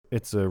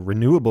a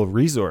renewable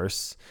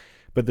resource,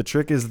 but the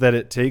trick is that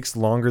it takes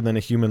longer than a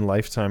human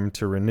lifetime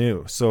to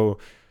renew. So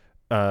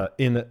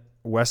in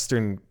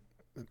Western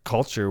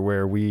culture,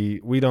 where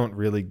we don't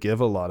really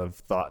give a lot of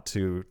thought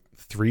to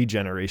 3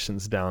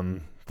 generations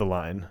down the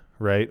line,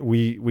 right?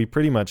 We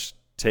pretty much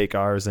take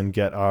ours and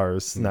get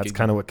ours, and that's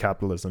kind of what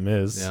capitalism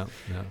is. Yeah.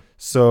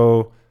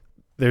 So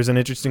there's an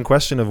interesting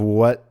question of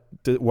what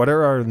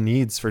are our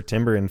needs for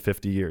timber in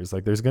 50 years?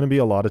 Like, there's going to be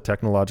a lot of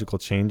technological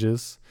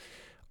changes.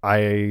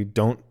 I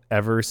don't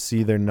ever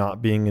see there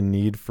not being a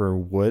need for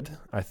wood.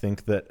 I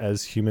think that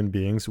as human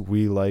beings,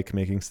 we like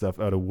making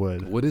stuff out of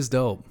wood. Wood is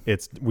dope.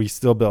 We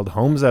still build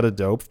homes out of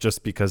dope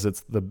just because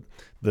it's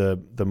the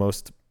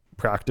most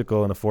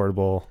practical and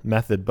affordable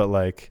method. But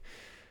like,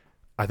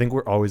 I think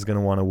we're always going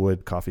to want a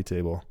wood coffee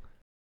table.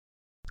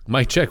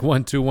 Mic check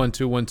 1 2 1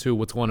 2 1 2.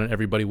 What's going on,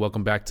 everybody?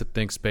 Welcome back to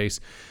Think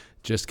Space.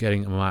 Just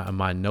getting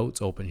my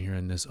notes open here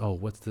in this. Oh,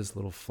 what's this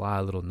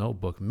little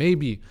notebook?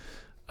 Maybe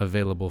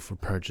available for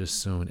purchase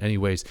soon.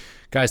 Anyways,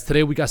 guys,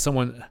 today we got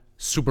someone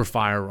super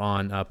fire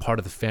on, part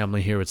of the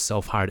family here at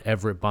Self Hired,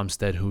 Everett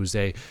Bumstead, who's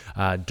a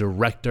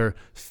director,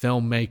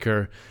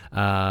 filmmaker.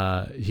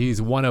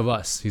 He's one of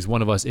us.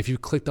 If you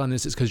clicked on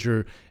this, it's because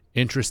you're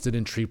interested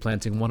in tree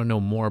planting, want to know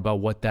more about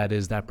what that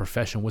is, that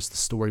profession, what's the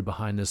story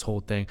behind this whole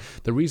thing.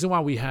 The reason why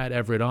we had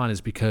Everett on is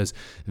because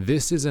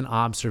this is an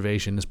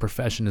observation. This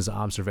profession is an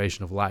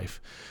observation of life.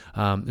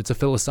 It's a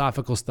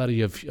philosophical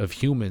study of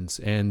humans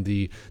and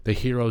the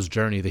hero's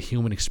journey, the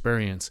human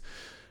experience.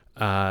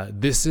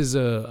 This is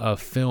a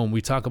film.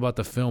 We talk about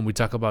the film. We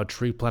talk about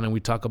tree planting.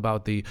 We talk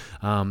about the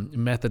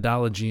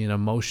methodology and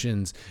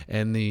emotions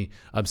and the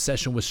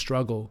obsession with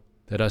struggle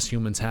that us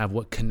humans have,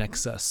 what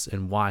connects us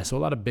and why. So a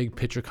lot of big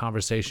picture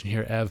conversation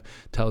here. Ev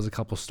tells a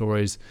couple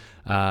stories.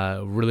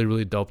 Really,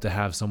 really dope to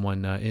have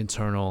someone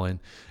internal. And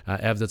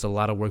Ev does a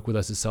lot of work with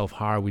us at Self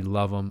Hired. We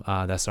love him.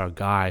 That's our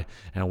guy.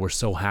 And we're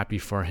so happy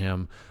for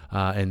him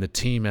and the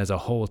team as a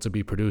whole to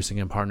be producing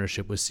in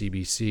partnership with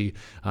CBC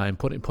and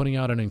putting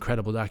out an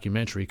incredible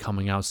documentary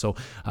coming out. So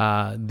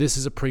this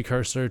is a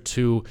precursor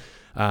to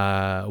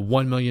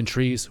 1 Million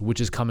Trees,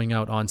 which is coming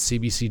out on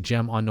CBC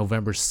Gem on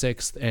November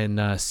 6th and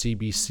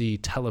CBC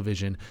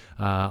Television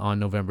on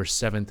November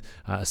 7th.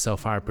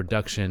 Self Hired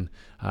production,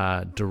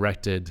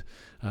 directed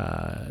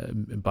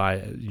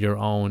by your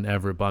own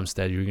Everett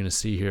Bumstead. You're going to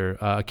see here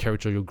a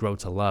character you'll grow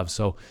to love.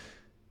 So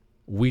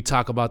we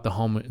talk about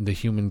the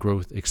human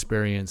growth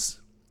experience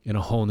in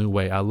a whole new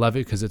way. I love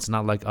it because it's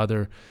not like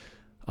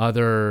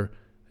other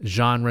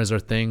genres or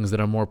things that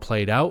are more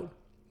played out.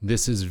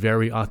 This is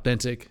very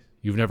authentic.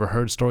 You've never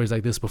heard stories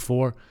like this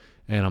before,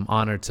 and I'm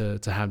honored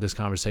to have this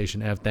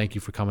conversation. Ev, thank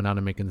you for coming out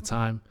and making the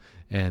time.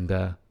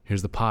 And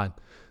here's the pod.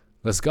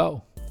 Let's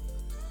go.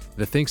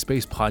 The Think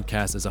Space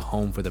podcast is a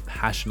home for the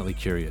passionately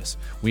curious.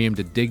 We aim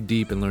to dig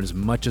deep and learn as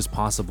much as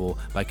possible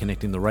by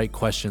connecting the right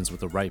questions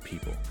with the right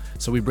people.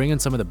 So we bring in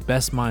some of the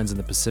best minds in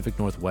the Pacific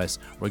Northwest,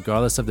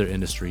 regardless of their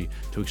industry,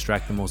 to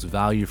extract the most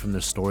value from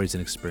their stories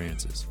and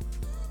experiences.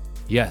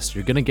 Yes,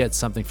 you're going to get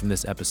something from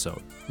this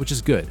episode, which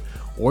is good.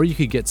 Or you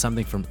could get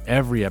something from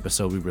every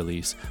episode we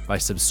release by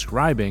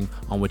subscribing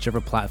on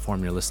whichever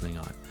platform you're listening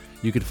on.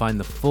 You can find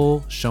the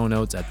full show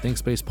notes at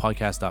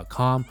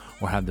thinkspacepodcast.com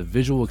or have the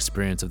visual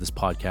experience of this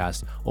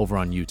podcast over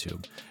on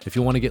YouTube. If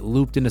you want to get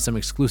looped into some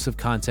exclusive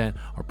content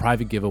or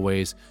private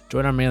giveaways,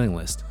 join our mailing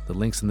list. The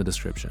link's in the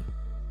description.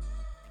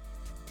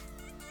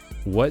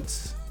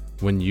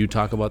 When you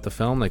talk about the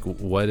film, like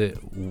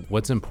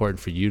what's important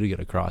for you to get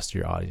across to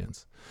your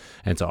audience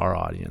and to our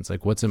audience?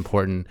 Like, what's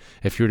important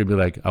if you were to be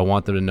like, I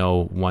want them to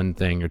know one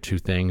thing or two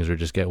things or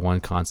just get one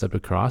concept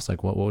across?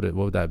 Like, what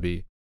would that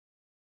be?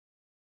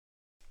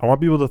 I want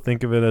people to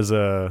think of it as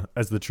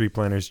the tree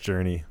planter's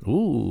journey.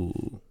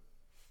 Ooh,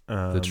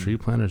 the tree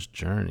planter's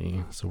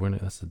journey. So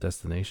that's the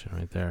destination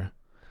right there.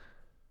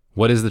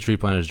 What is the tree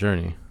planter's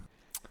journey?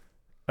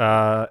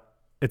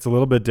 It's a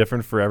little bit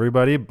different for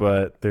everybody,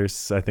 but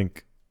there's, I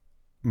think,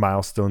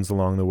 milestones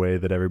along the way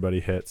that everybody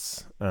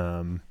hits.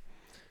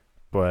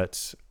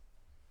 But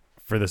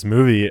for this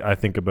movie, I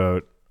think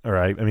about,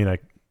 I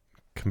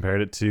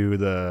compared it to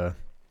the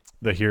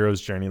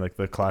hero's journey, like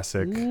the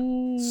classic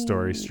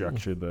story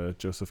structure, the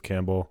Joseph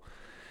Campbell.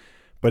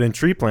 But in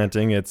tree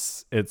planting,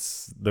 it's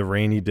the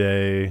rainy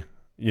day,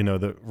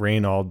 the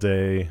rain all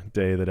day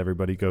that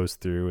everybody goes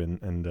through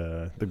and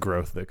the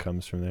growth that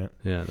comes from that.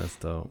 Yeah, that's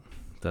dope.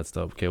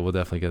 Okay, we'll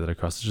definitely get that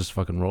across. Let's just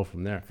fucking roll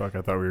from there. Fuck,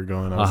 I thought we were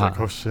going. I was like,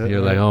 oh shit.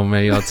 You're like, oh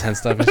man, y'all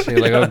tensed up and shit.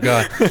 Like, oh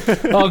god.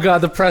 Oh god,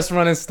 the press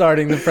run is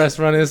starting.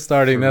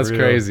 That's real.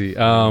 Crazy.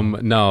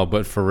 No,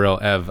 but for real,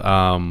 Ev,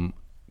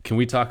 can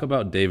we talk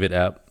about David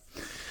Epp?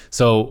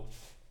 So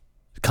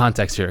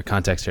context here.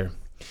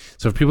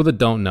 So for people that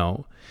don't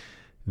know,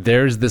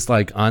 there's this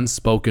like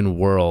unspoken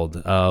world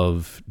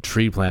of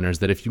tree planters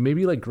that if you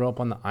maybe like grow up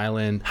on the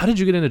island. How did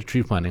you get into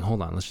tree planting?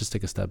 Hold on, let's just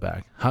take a step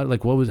back.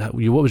 What was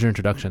your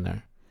introduction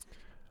there?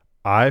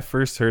 I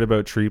first heard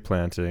about tree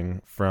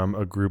planting from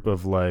a group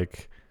of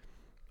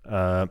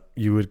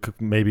you'd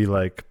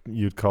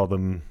call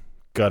them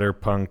gutter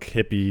punk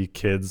hippie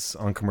kids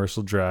on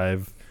Commercial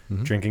Drive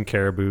drinking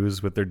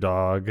Caribous with their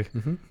dog.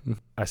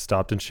 I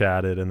stopped and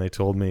chatted, and they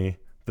told me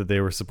that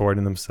they were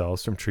supporting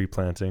themselves from tree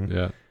planting.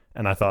 Yeah.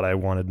 And I thought I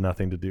wanted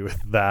nothing to do with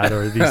that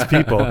or these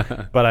people.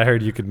 But I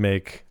heard you could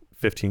make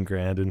 15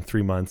 grand in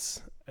 3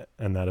 months,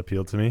 and that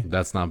appealed to me.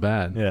 That's not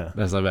bad. Yeah.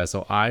 That's not bad.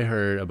 So I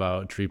heard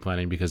about tree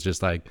planting because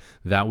just like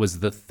that was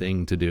the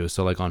thing to do.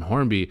 So like on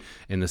Hornby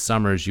in the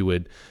summers, you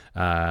would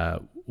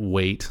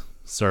wait,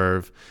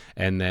 serve,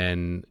 and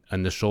then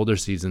in the shoulder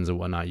seasons and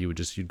whatnot,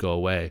 you'd go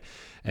away.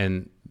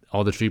 And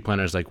all the tree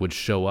planters like would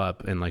show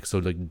up, and like so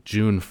like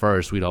June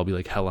 1st we'd all be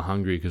like hella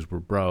hungry because we're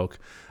broke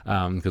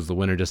because the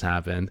winter just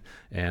happened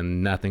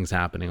and nothing's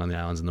happening on the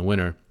islands in the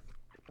winter.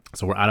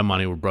 So we're out of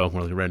money, we're broke,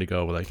 we're like ready to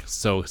go, we're like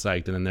so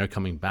psyched. And then they're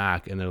coming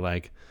back and they're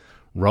like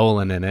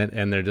rolling in it,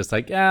 and they're just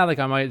like, yeah, like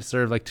I might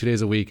serve like 2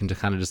 days a week and to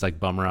kind of just like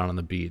bum around on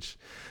the beach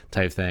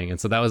type thing. And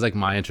so that was like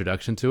my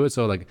introduction to it.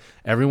 So like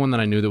everyone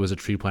that I knew that was a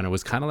tree planter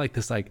was kind of like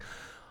this like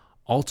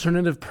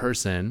alternative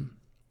person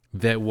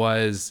that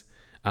was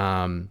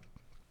a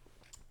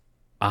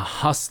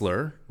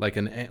hustler,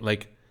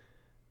 like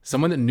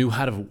someone that knew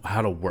how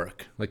to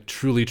work, like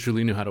truly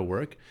knew how to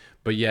work.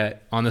 But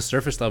yet on the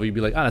surface level, you'd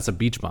be like, oh, that's a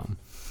beach bum.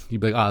 You'd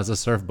be like, oh, it's a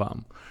surf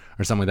bum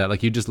or something like that.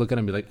 Like you just look at him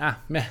and be like, ah,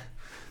 meh,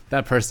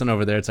 that person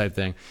over there type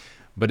thing.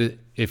 But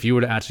if you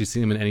were to actually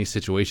see them in any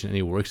situation,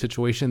 any work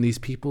situation, these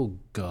people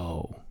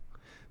go.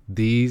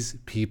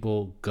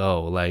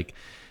 Like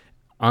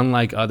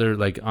unlike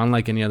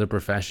any other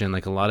profession,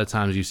 like a lot of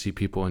times you see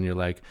people and you're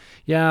like,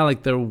 yeah,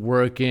 like they're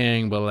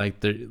working,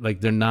 but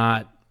they're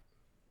not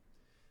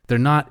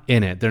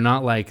in it. They're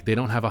not like, they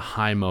don't have a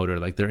high motor.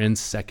 Like they're in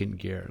second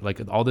gear. Like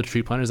all the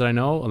tree planters that I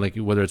know, like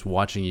whether it's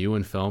watching you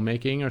in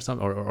filmmaking or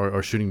something,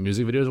 or shooting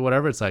music videos or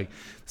whatever, it's like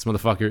this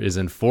motherfucker is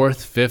in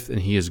fourth, fifth, and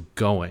he is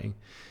going.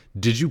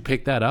 Did you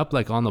pick that up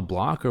like on the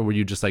block, or were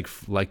you just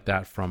like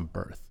that from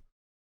birth?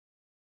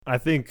 I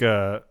think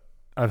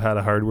I've had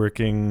a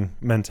hardworking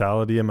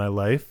mentality in my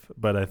life,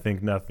 but I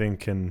think nothing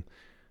can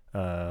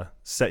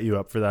set you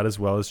up for that as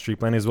well as tree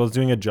planting, as well as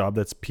doing a job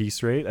that's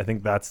piece rate. I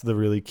think that's the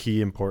really key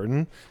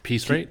important.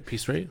 Piece rate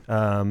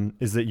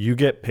is that you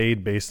get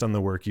paid based on the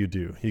work you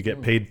do. You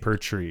get paid per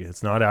tree.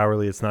 It's not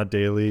hourly. It's not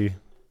daily.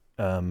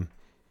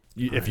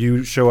 If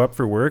you show up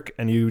for work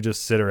and you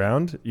just sit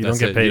around, you don't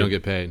get paid. You don't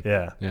get paid.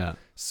 Yeah.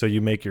 So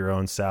you make your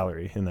own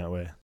salary in that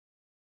way.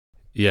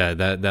 Yeah,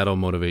 that'll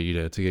motivate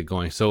you to get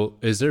going. So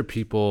is there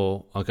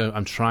people, like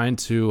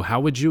how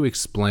would you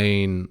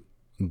explain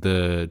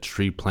the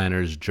tree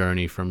planter's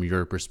journey from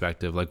your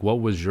perspective? Like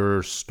what was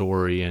your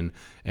story and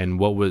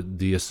what were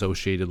the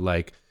associated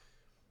like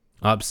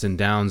ups and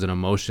downs and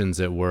emotions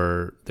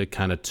that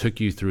kind of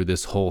took you through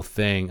this whole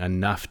thing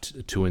enough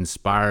to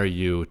inspire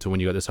you to when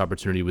you got this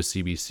opportunity with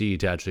CBC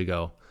to actually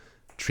go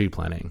tree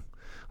planting?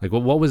 Like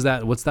what was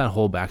that? What's that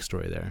whole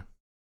backstory there?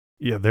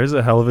 Yeah, there's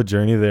a hell of a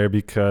journey there,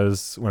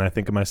 because when I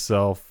think of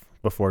myself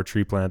before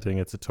tree planting,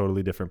 it's a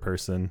totally different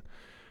person.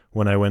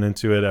 When I went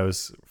into it, I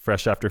was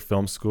fresh after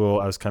film school.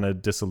 I was kind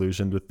of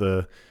disillusioned with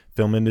the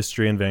film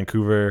industry in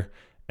Vancouver,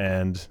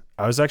 and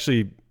I was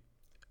actually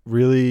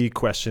really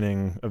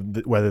questioning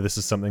whether this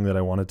is something that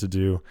I wanted to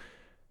do.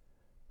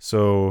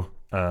 So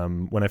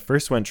when I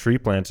first went tree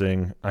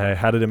planting, I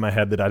had it in my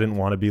head that I didn't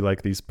want to be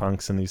like these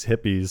punks and these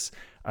hippies.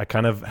 I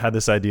kind of had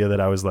this idea that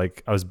I was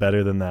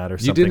better than that or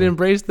something. You didn't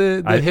embrace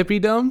the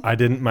hippiedom? I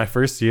didn't. My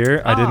first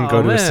year, I didn't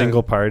go to a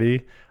single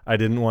party. I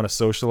didn't want to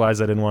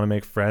socialize. I didn't want to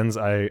make friends.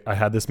 I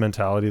had this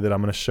mentality that I'm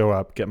going to show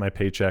up, get my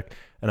paycheck,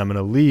 and I'm going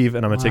to leave,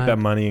 and I'm going to take that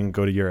money and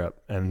go to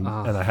Europe. And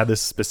I had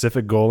this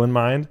specific goal in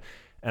mind,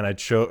 and I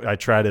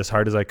tried as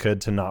hard as I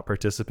could to not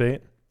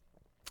participate.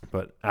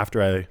 But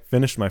after I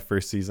finished my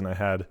first season, I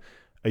had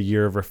a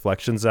year of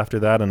reflections after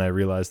that, and I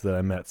realized that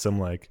I met some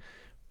like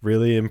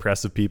really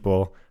impressive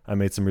people. I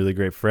made some really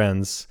great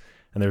friends,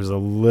 and there's a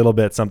little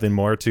bit something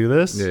more to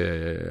this.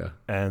 Yeah.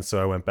 And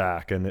so I went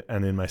back, and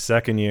in my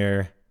second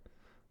year,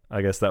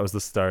 I guess that was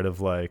the start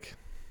of like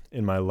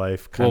in my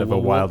life kind of a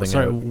wilding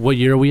out. What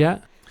year are we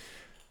at?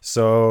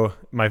 So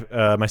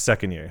my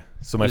second year.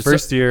 So my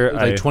first year,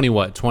 like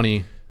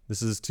 20.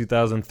 This is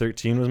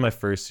 2013 was my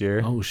first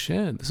year. Oh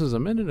shit! This is a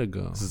minute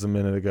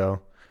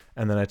ago.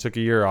 And then I took a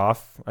year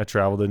off. I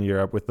traveled in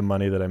Europe with the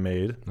money that I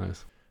made.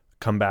 Nice.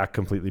 Come back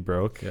completely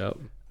broke. Yep.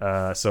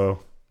 So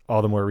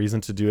all the more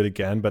reason to do it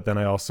again. But then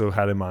I also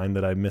had in mind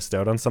that I missed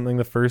out on something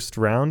the first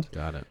round.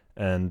 Got it.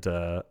 And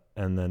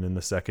then in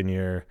the second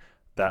year,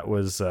 that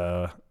was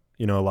a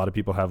lot of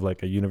people have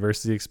like a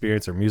university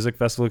experience or music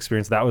festival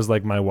experience. That was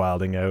like my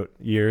wilding out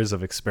years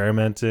of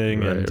experimenting.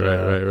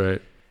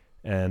 Right.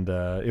 And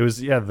it was,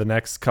 the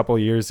next couple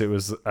of years,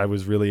 I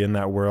was really in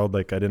that world.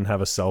 Like I didn't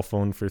have a cell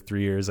phone for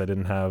 3 years. I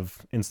didn't have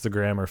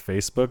Instagram or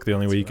Facebook. The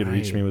only way you could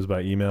reach me was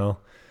by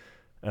email.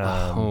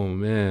 Oh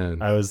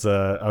man. I was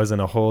in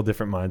a whole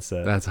different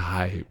mindset. That's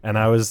hype. And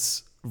I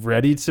was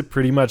ready to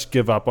pretty much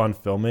give up on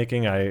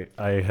filmmaking.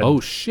 I had, oh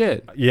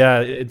shit.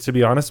 Yeah. To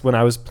be honest, when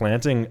I was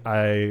planting,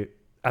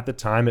 at the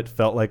time it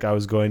felt like I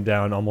was going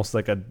down almost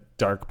like a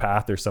dark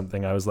path or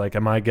something. I was like,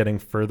 am I getting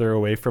further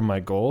away from my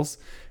goals?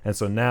 And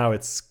so now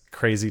it's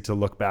crazy to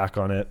look back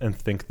on it and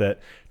think that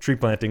tree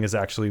planting is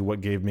actually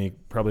what gave me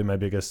probably my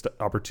biggest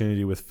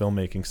opportunity with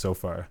filmmaking so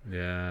far.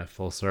 Yeah,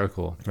 full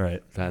circle.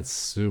 Right. That's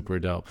super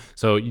dope.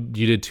 So you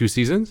did 2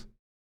 seasons?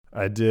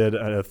 I did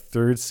a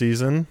 3rd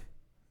season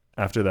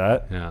after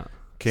that. Yeah.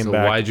 Came so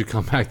back. why'd you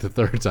come back the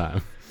 3rd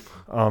time?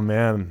 Oh,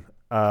 man.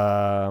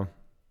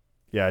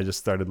 Yeah, I just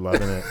started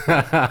loving it.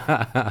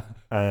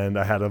 And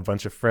I had a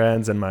bunch of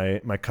friends, and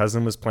my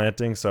cousin was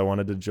planting, so I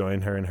wanted to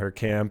join her in her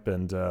camp.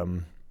 And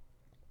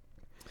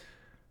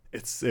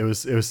it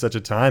was such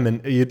a time.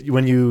 And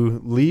when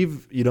you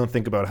leave, you don't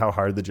think about how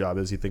hard the job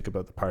is. You think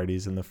about the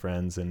parties and the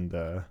friends, and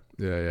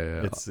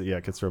Yeah.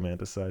 it gets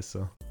romanticized.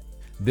 So.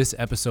 This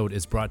episode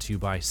is brought to you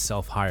by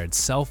Self Hired.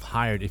 Self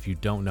Hired, if you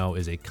don't know,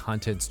 is a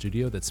content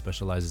studio that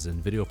specializes in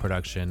video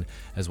production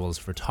as well as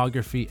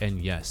photography and,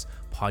 yes,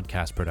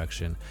 podcast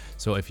production.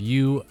 So if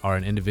you are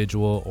an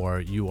individual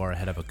or you are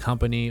head of a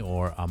company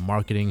or a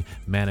marketing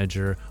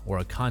manager or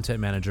a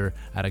content manager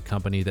at a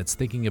company that's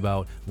thinking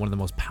about one of the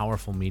most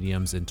powerful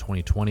mediums in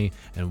 2020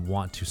 and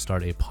want to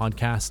start a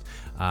podcast,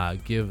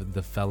 give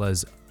the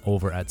fellas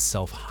over at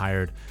Self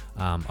Hired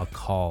a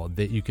call.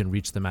 That you can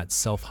reach them at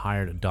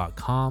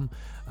selfhired.com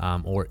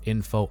or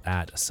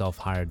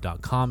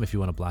info@selfhired.com if you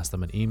want to blast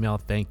them an email.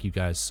 Thank you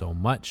guys so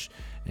much.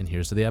 And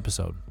here's to the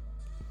episode.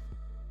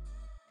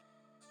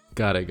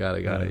 Got it.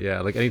 Yeah.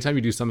 Like anytime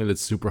you do something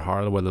that's super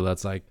hard, whether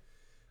that's like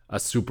a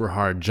super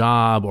hard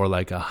job or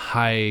like a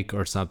hike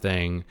or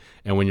something,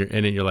 and when you're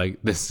in it, you're like,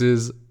 this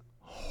is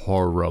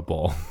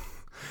horrible.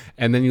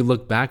 And then you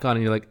look back on it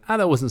and you're like,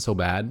 that wasn't so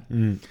bad.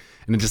 And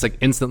it just like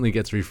instantly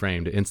gets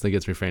reframed.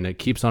 It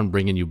keeps on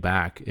bringing you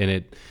back.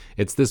 And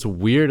it's this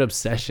weird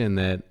obsession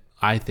that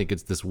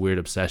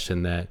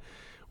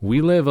we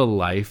live a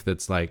life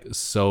that's like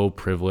so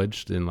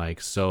privileged and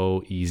like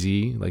so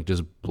easy, like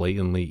just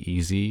blatantly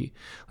easy.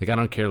 Like, I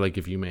don't care like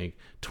if you make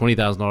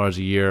 $20,000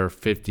 a year,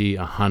 50,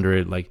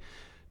 100, like,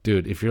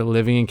 dude, if you're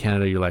living in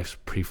Canada, your life's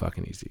pretty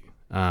fucking easy.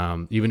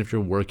 Even if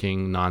you're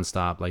working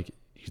nonstop, like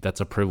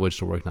that's a privilege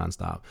to work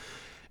nonstop.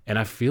 And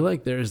I feel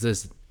like there's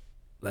this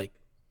like,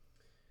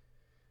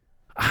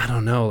 I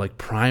don't know, like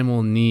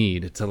primal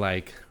need to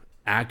like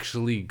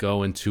actually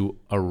go into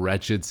a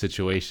wretched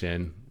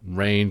situation,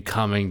 rain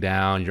coming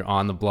down, you're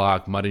on the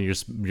block, mud in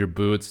your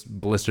boots,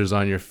 blisters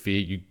on your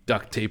feet, you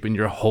duct taping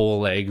your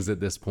whole legs at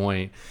this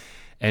point,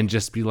 and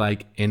just be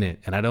like in it.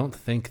 And I don't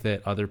think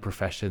that other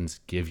professions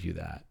give you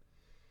that.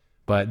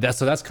 But that's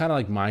kind of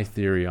like my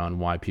theory on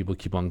why people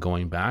keep on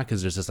going back,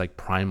 is there's this like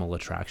primal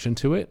attraction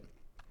to it.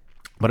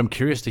 But I'm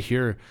curious to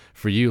hear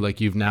for you,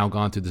 like you've now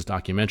gone through this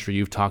documentary,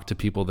 you've talked to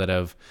people that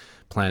have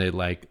planted,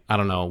 like, I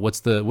don't know,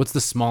 what's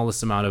the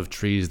smallest amount of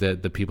trees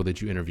that the people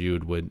that you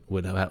interviewed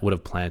would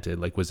have planted?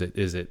 Like, is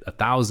it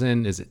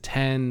 1,000? Is it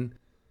 10?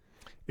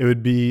 It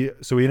would be,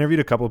 so we interviewed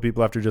a couple of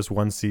people after just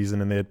one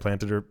season, and they had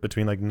planted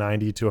between like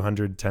 90 to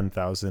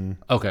 110,000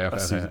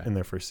 in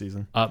their first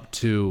season. Up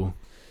to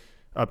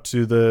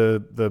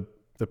the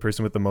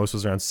person with the most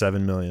was around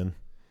 7 million.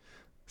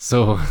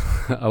 So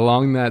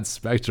along that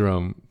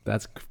spectrum,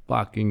 that's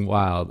fucking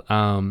wild.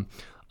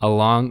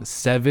 Along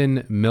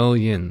 7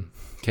 million.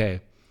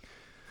 Okay.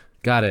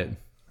 Got it.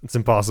 It's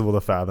impossible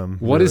to fathom.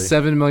 What does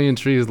 7 million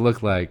trees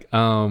look like?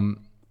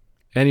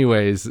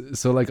 Anyways,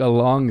 so like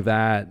along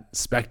that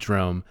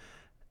spectrum,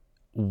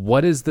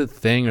 what is the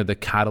thing or the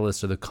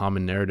catalyst or the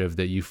common narrative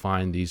that you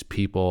find these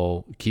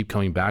people keep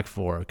coming back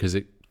for? Because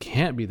it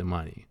can't be the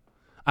money.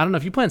 I don't know.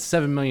 If you plant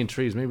 7 million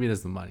trees, maybe it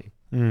is the money.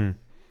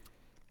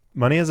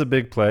 Money is a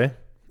big play.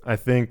 I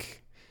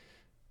think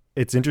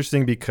it's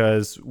interesting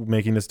because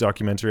making this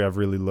documentary, I've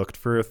really looked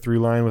for a through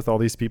line with all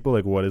these people.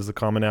 Like, what is the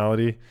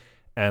commonality?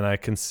 And I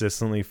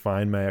consistently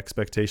find my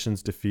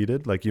expectations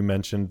defeated. Like you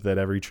mentioned that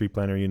every tree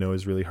planter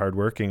is really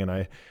hardworking, and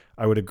I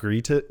would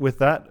agree with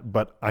that.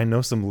 But I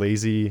know some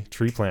lazy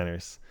tree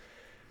planters.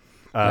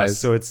 Nice.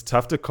 So it's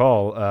tough to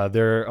call.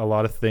 There are a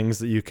lot of things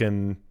that you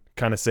can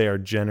kind of say are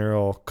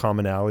general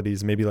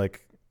commonalities. Maybe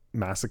like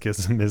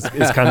masochism is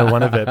kind of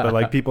one of it, but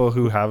like people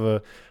who have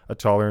a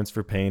tolerance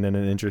for pain and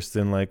an interest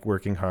in like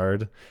working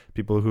hard,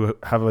 people who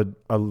have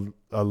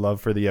a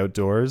love for the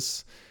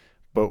outdoors.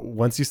 But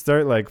once you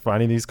start like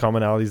finding these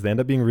commonalities, they end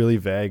up being really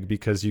vague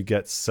because you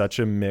get such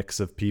a mix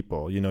of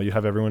people. You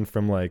have everyone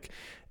from like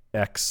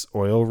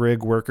ex-oil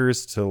rig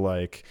workers to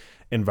like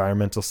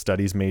environmental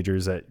studies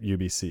majors at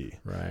UBC.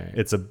 Right.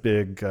 It's a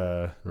big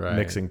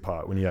mixing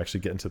pot when you actually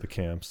get into the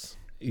camps.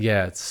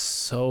 Yeah, it's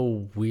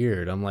so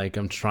weird.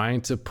 I'm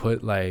trying to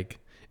put like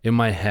in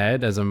my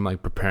head as I'm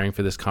like preparing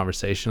for this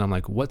conversation, I'm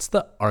like, what's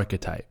the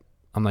archetype?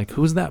 I'm like,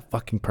 who's that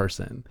fucking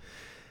person?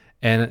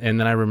 And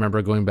then I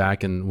remember going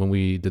back and when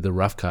we did the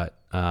rough cut,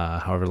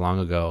 however long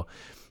ago,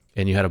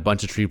 and you had a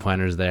bunch of tree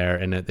planters there,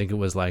 and I think it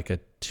was like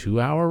a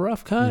 2-hour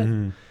rough cut.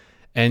 Mm-hmm.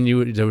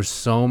 And there were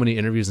so many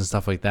interviews and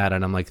stuff like that.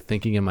 And I'm like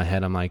thinking in my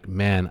head, I'm like,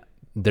 man,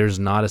 there's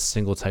not a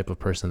single type of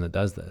person that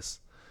does this.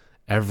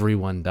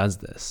 Everyone does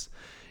this.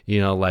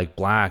 like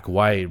black,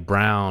 white,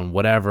 brown,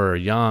 whatever,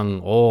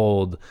 young,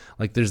 old.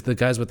 Like there's the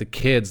guys with the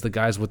kids, the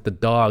guys with the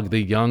dog,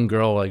 the young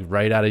girl like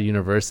right out of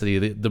university,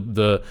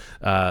 the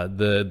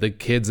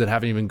kids that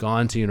haven't even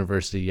gone to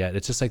university yet.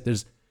 It's just like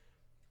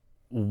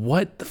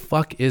what the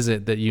fuck is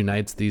it that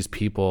unites these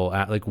people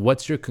at, like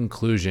what's your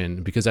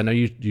conclusion? Because I know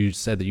you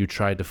said that you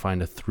tried to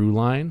find a through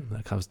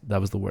line.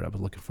 That was the word I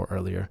was looking for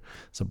earlier.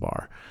 It's a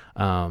bar.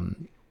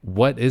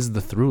 What is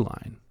the through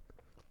line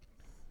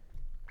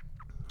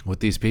with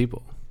these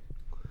people?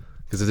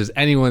 Because if there's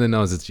anyone that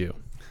knows, it's you.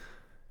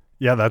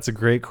 Yeah, that's a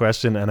great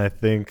question. And I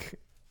think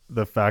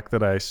the fact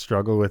that I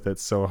struggle with it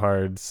so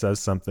hard says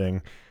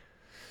something.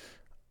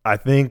 I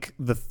think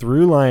the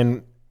through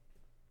line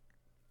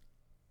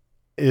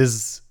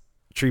is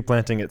tree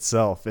planting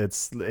itself.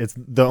 It's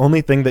the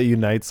only thing that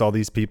unites all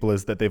these people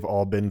is that they've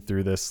all been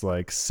through this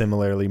like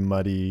similarly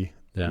muddy,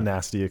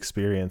 nasty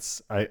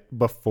experience.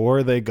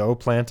 Before they go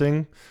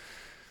planting,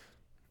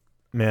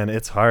 man,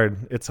 it's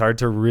hard. It's hard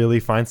to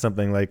really find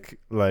something like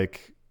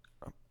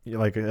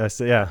I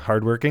say,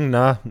 hardworking.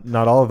 Nah,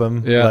 not all of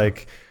them. Yeah.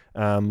 Like,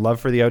 love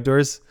for the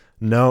outdoors.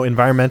 No.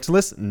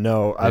 Environmentalists.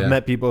 No. I've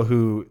met people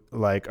who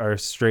like are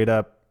straight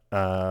up,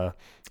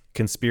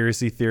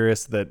 conspiracy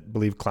theorists that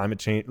believe climate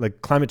change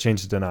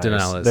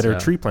deniers that are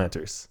tree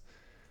planters.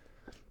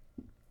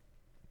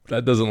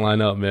 That doesn't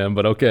line up, man.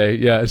 But okay.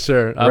 Yeah,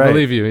 sure. I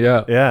believe you.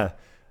 Yeah. Yeah.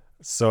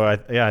 So I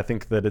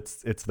think that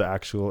it's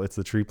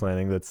the tree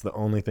planting that's the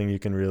only thing you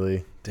can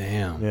really.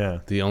 Damn. Yeah.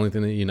 The only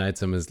thing that unites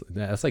them is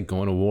that's like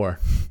going to war.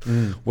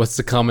 What's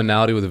the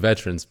commonality with the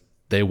veterans?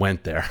 They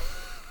went there.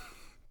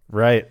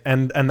 Right.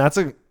 And that's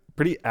a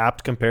pretty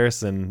apt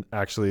comparison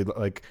actually.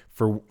 Like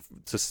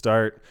to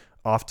start,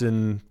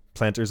 often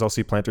I'll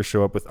see planters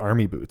show up with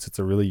army boots. It's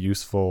a really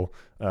useful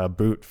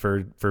boot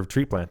for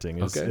tree planting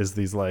is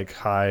these like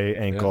high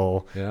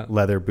ankle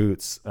leather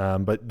boots.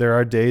 But there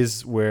are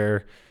days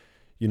where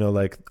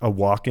like a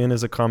walk-in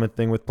is a common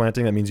thing with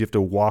planting. That means you have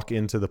to walk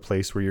into the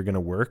place where you're going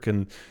to work.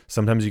 And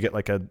sometimes you get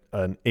like an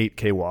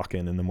 8K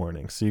walk-in in the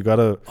morning. So you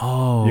gotta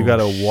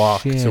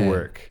walk to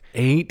work.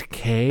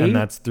 8K? And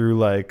that's through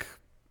like,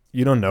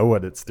 you don't know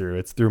what it's through.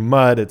 It's through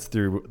mud. It's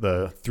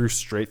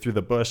straight through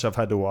the bush. I've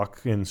had to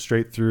walk in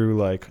straight through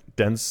like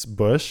dense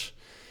bush.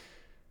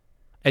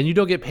 And you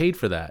don't get paid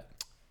for that.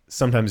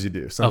 Sometimes you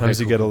do.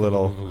 Sometimes you get a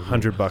little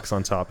 $100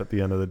 on top at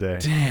the end of the day.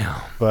 Damn.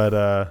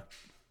 But,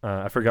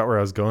 I forgot where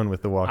I was going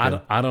with the walk-in.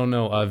 I don't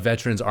know.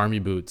 Veterans army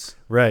boots.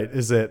 Right.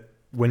 Is it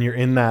when you're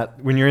in that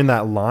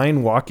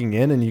line walking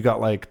in and you got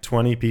like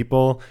 20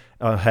 people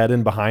ahead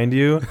and behind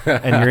you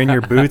and you're in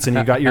your boots and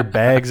you got your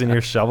bags and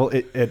your shovel?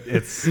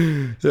 It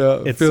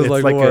feels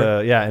like war.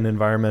 An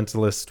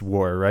environmentalist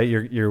war, right?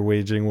 You're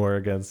waging war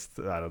against,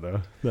 I don't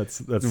know. That's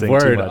saying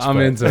word. Too much. I'm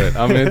into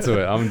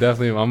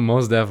it. I'm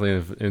most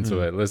definitely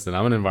into it. Listen,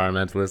 I'm an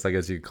environmentalist. I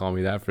guess you could call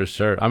me that for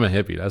sure. I'm a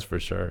hippie. That's for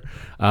sure.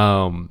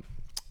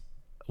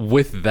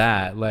 With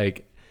that,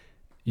 like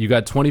you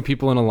got 20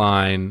 people in a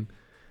line,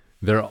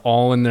 they're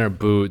all in their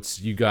boots,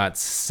 you got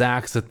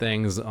sacks of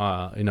things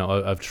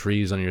of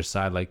trees on your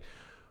side. Like,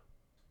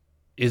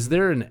 is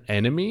there an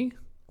enemy?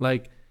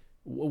 Like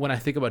when I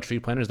think about tree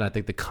planters, and I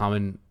think the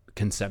common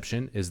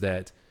conception is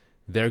that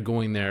they're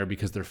going there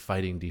because they're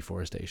fighting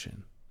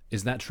deforestation.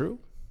 Is that true?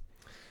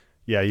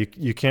 Yeah,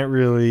 you can't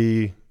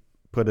really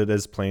put it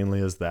as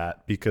plainly as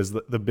that, because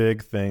the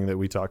big thing that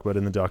we talk about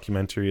in the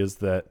documentary is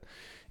that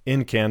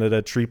in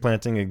Canada, tree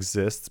planting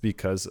exists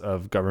because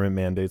of government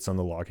mandates on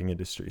the logging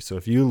industry. So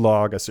if you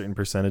log, a certain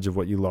percentage of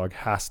what you log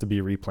has to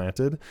be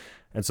replanted.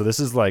 And so this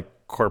is like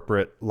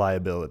corporate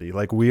liability.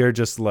 Like we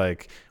exist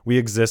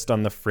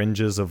on the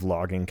fringes of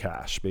logging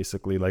cash,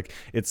 basically. Like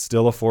it's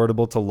still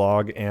affordable to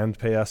log and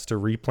pay us to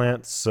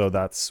replant. So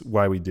that's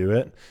why we do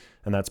it.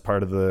 And that's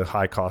part of the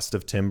high cost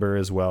of timber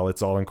as well.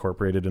 It's all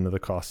incorporated into the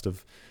cost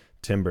of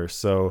timber.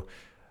 So,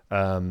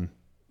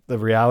 the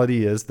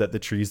reality is that the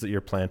trees that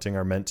you're planting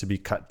are meant to be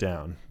cut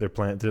down. They're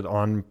planted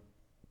on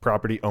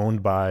property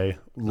owned by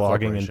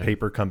logging and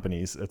paper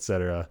companies,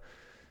 etc.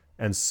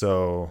 And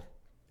so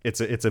it's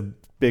a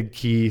big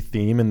key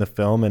theme in the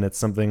film, and it's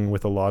something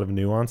with a lot of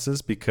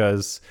nuances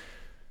because,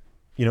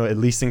 at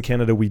least in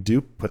Canada, we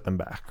do put them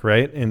back,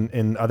 right?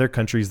 In other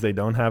countries, they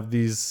don't have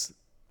these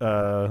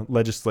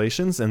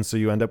legislations, and so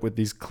you end up with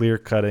these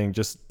clear-cutting,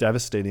 just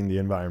devastating the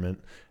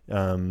environment.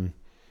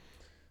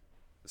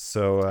 It's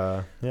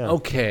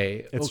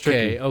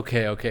tricky.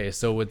 Okay.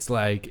 So it's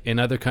like in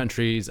other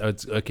countries,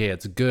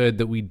 it's good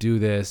that we do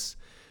this,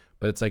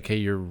 but it's like, hey,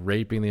 you're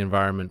raping the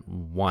environment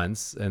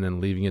once and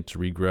then leaving it to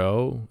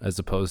regrow, as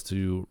opposed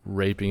to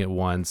raping it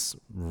once,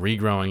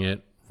 regrowing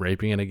it,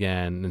 raping it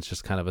again. It's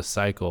just kind of a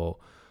cycle.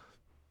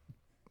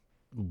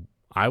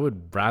 I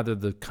would rather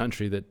the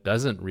country that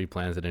doesn't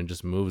replant it and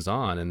just moves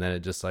on, and then it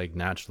just like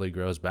naturally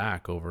grows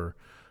back over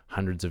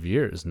hundreds of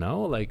years.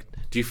 No? Like,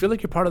 do you feel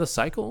like you're part of the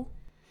cycle?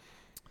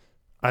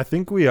 I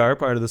think we are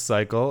part of the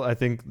cycle. I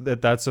think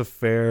that's a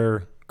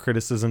fair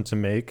criticism to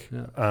make.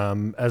 Yeah.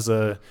 As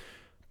a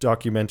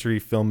documentary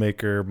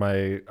filmmaker,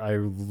 I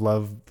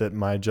love that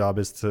my job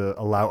is to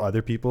allow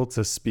other people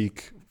to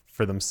speak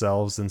for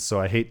themselves. And so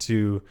I hate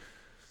to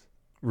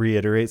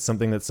reiterate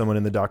something that someone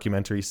in the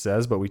documentary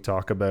says, but we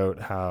talk about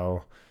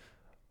how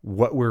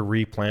what we're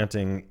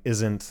replanting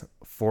isn't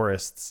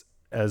forests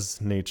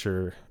as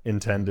nature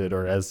intended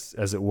or as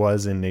it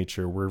was in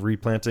nature. We're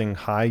replanting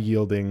high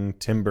yielding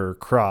timber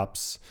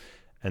crops,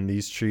 and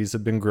these trees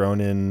have been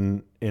grown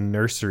in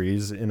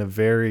nurseries in a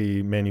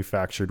very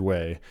manufactured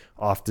way,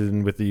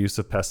 often with the use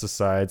of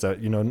pesticides.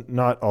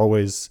 Not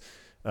always.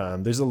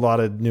 There's a lot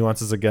of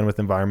nuances again with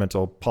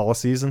environmental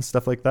policies and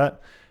stuff like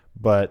that,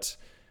 but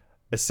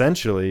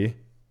essentially,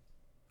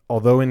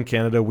 although in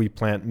Canada we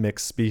plant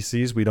mixed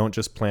species, we don't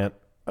just plant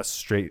a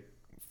straight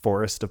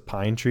forest of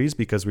pine trees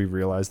because we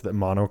realize that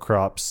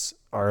monocrops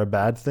are a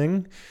bad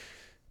thing.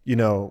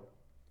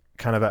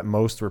 Kind of at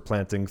most we're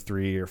planting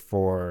 3 or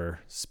 4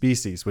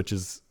 species, which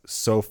is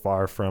so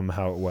far from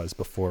how it was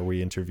before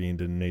we intervened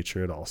in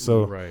nature at all.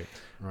 So right.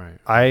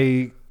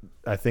 I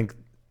think,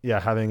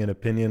 having an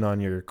opinion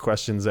on your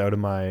questions out of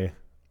my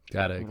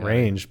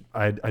range,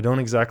 I don't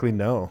exactly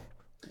know.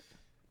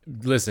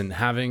 Listen,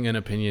 having an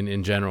opinion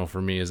in general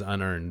for me is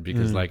unearned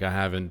because like I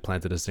haven't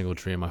planted a single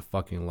tree in my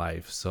fucking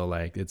life. So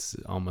like it's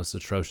almost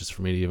atrocious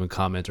for me to even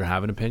comment or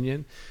have an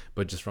opinion,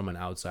 but just from an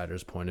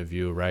outsider's point of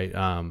view, right?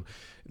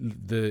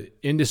 The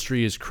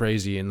industry is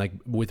crazy. And like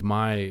with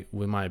my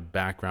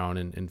background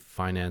in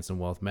finance and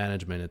wealth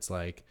management, it's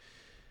like,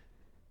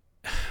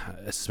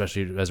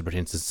 especially as it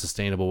pertains to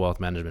sustainable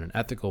wealth management and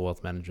ethical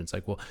wealth management, it's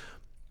like, well,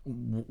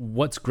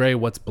 what's gray,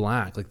 what's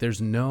black? Like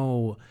there's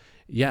no...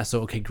 Yeah,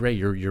 so okay, great.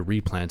 You're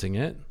replanting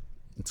it.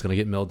 It's gonna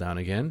get milled down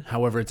again.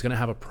 However, it's gonna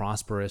have a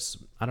prosperous,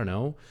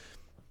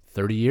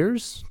 30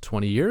 years,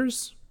 20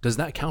 years. Does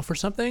that count for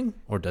something,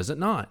 or does it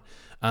not?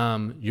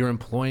 You're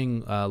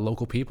employing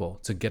local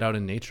people to get out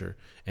in nature,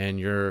 and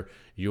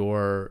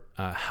you're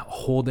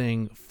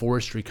holding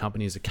forestry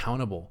companies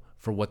accountable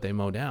for what they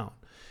mow down.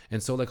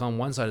 And so like on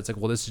one side, it's like,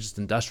 well, this is just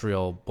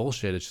industrial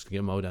bullshit. It's just gonna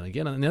get mowed down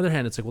again. On the other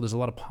hand, it's like, well, there's a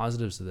lot of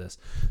positives to this.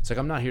 It's like,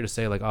 I'm not here to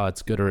say like, oh,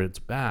 it's good or it's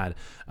bad.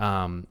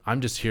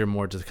 I'm just here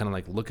more to kind of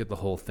like look at the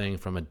whole thing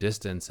from a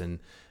distance and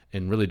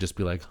really just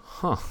be like,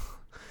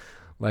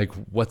 like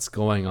what's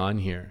going on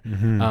here?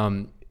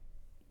 Mm-hmm.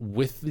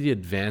 With the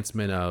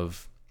advancement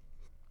of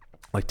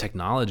like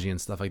technology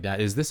and stuff like that,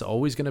 is this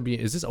always going to be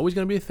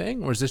a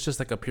thing, or is this just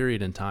like a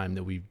period in time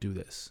that we do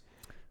this?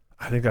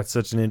 I think that's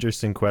such an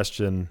interesting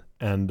question,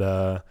 and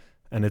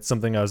it's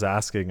something I was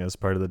asking as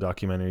part of the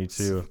documentary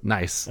too.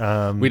 Nice.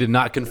 We did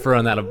not confer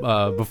on that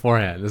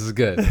beforehand. This is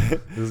good.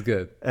 This is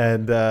good.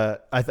 And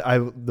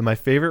my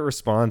favorite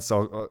response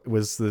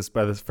was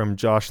from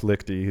Josh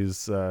Lichty,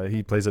 who's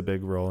he plays a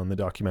big role in the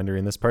documentary,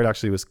 and this part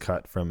actually was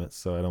cut from it,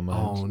 so I don't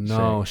mind. Oh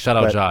no! Shout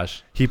out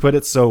Josh. He put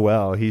it so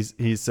well.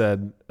 He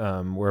said,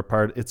 "We're a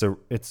part. It's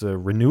a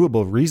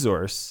renewable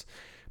resource."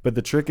 But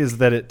the trick is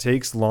that it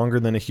takes longer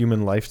than a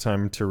human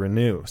lifetime to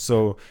renew.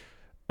 So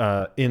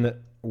in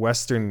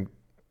Western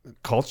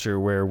culture,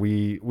 where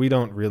we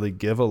don't really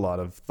give a lot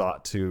of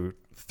thought to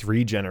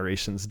 3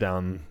 generations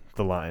down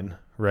the line,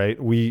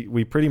 right?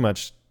 We pretty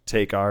much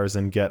take ours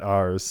and get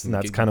ours. And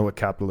that's kind of what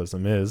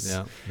capitalism is.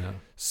 Yeah.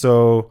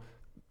 So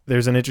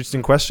there's an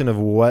interesting question of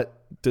what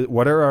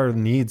are our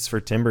needs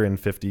for timber in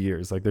 50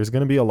 years? Like there's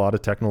going to be a lot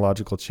of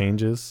technological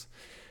changes.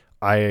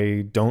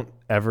 I don't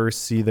ever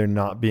see there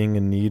not being a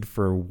need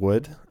for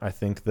wood. I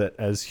think that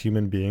as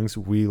human beings,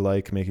 we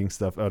like making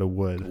stuff out of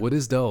wood. Wood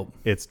is dope.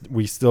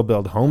 We still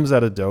build homes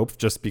out of dope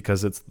just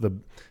because it's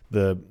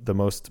the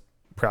most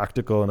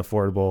practical and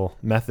affordable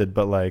method.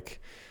 But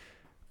like,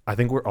 I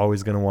think we're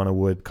always going to want a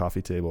wood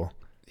coffee table.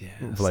 Yeah,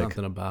 like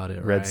something about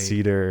it, red right?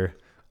 cedar,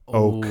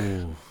 oak,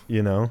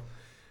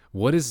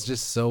 Wood is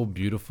just so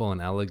beautiful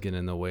and elegant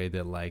in the way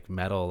that like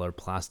metal or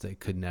plastic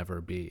could never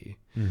be.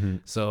 Mm-hmm.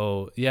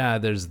 So yeah,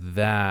 there's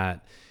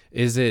that.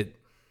 Is the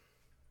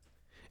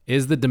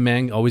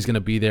demand always going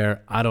to be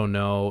there? I don't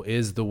know.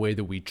 Is the way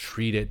that we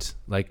treat it,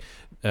 like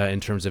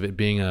in terms of it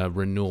being a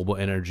renewable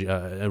energy,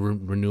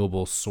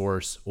 renewable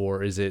source,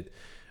 or is it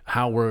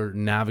how we're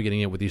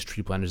navigating it with these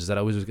tree planters? Is that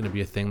always going to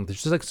be a thing?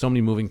 There's just like so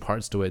many moving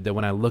parts to it that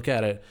when I look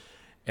at it,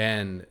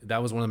 and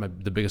that was one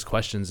of the biggest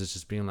questions, is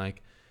just being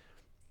like,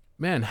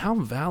 man, how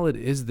valid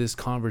is this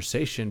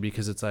conversation?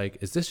 Because it's like,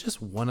 is this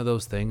just one of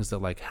those things that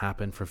like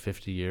happened for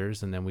 50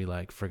 years and then we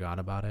like forgot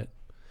about it?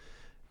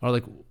 Or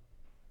like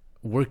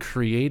we're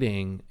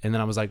creating, and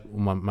then I was like,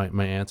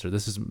 my answer,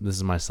 this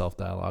is my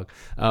self-dialogue.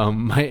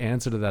 My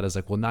answer to that is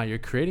like, well, now you're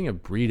creating a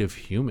breed of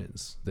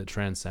humans that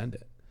transcend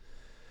it.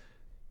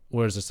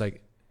 Whereas it's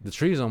like the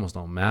trees almost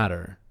don't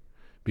matter,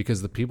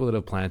 because the people that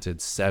have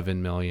planted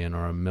 7 million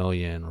or 1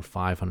 million or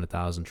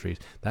 500,000 trees,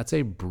 that's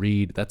a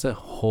breed, that's a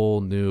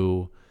whole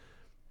new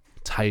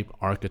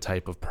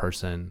archetype of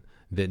person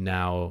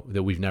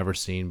that we've never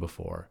seen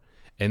before,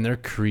 and they're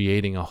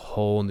creating a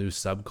whole new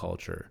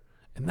subculture,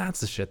 and that's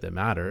the shit that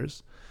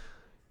matters.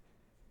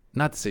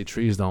 Not to say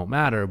trees don't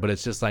matter, but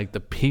it's just like the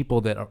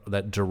people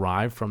that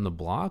derive from the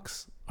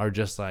blocks are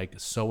just like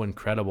so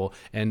incredible.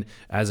 And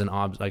as an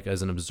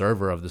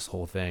observer of this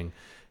whole thing,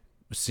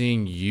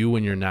 seeing you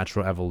and your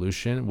natural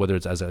evolution, whether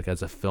it's as a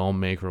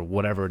filmmaker or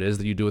whatever it is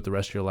that you do with the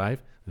rest of your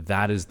life,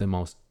 that is the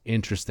most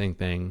interesting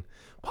thing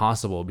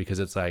possible, because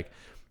it's like,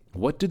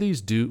 what do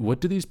these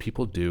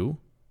people do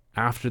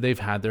after they've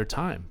had their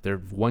time? They're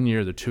 1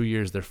 year, they're 2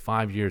 years, they're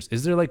 5 years.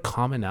 Is there like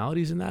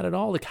commonalities in that at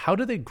all? Like, how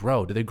do they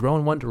grow? Do they grow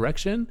in one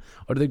direction,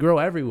 or do they grow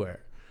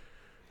everywhere?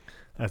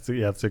 That's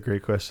a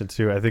great question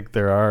too. I think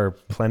there are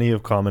plenty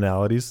of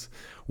commonalities.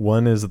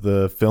 One is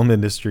the film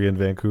industry in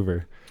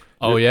Vancouver.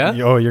 Oh, yeah?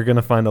 You're going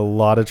to find a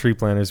lot of tree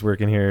planters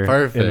working here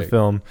in the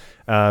film,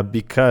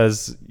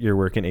 because you're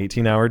working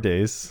 18-hour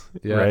days,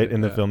 right?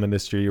 In the film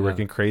industry, you're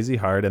working crazy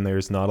hard, and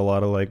there's not a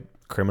lot of like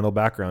criminal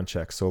background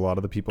checks. So a lot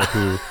of the people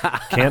who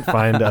can't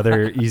find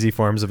other easy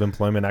forms of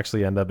employment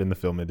actually end up in the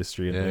film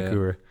industry in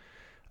Vancouver.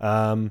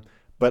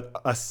 But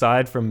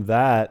aside from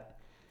that,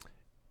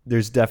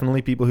 there's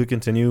definitely people who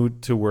continue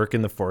to work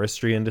in the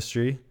forestry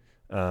industry.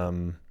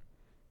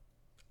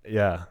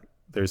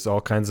 There's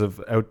all kinds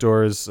of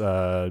outdoors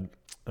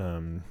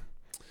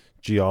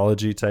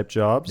geology type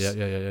jobs.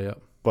 Yeah.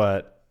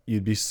 But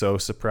you'd be so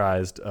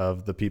surprised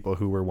of the people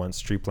who were once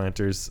tree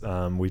planters.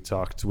 We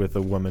talked with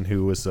a woman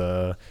who was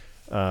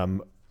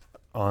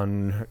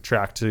on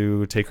track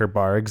to take her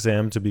bar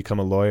exam to become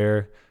a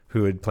lawyer,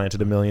 who had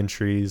planted 1 million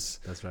trees.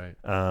 That's right.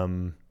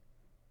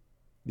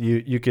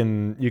 You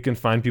can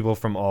find people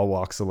from all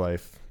walks of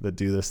life that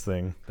do this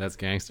thing. That's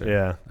gangster.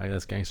 Yeah,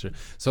 that's gangster.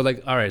 So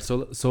like, all right,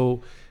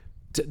 so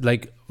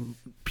like,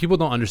 people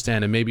don't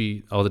understand, and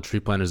maybe all the tree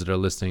planters that are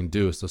listening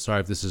do. So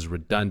sorry if this is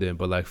redundant,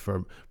 but like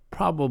for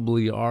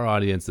probably our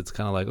audience, it's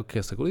kind of like, okay,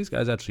 it's like, what do these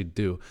guys actually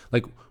do?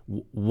 Like,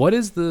 what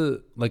is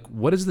the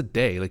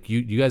day? Like,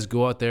 you guys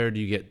go out there,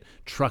 do you get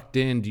trucked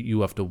in? Do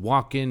you have to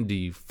walk in? Do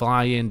you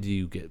fly in? Do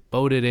you get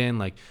boated in?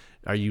 Like,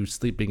 are you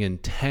sleeping in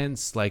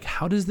tents? Like,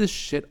 how does this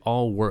shit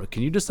all work?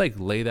 Can you just like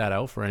lay that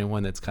out for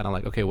anyone that's kind of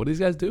like, okay, what do these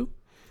guys do?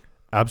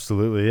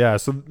 Absolutely, yeah.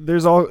 So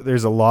there's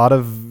a lot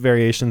of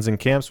variations in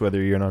camps,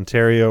 whether you're in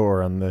Ontario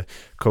or on the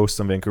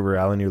coast on Vancouver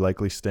Island, you're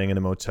likely staying in a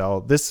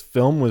motel. This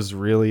film was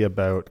really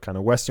about kind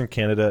of Western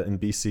Canada and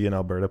BC and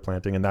Alberta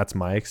planting, and that's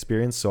my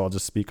experience. So I'll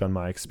just speak on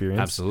my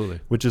experience. Absolutely.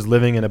 Which is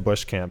living in a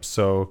bush camp.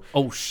 So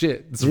oh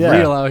shit, it's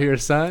real out here,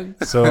 son.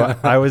 So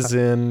I was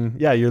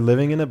you're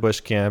living in a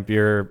bush camp.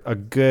 You're a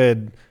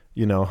good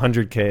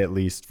 100K at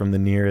least from the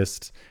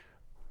nearest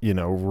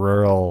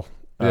rural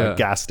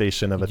gas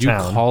station of a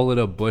town. You call it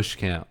a bush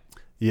camp.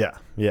 Yeah.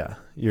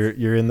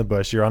 You're in the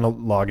bush. You're on a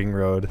logging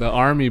road. The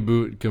army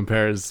boot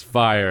compares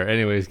fire.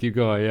 Anyways, keep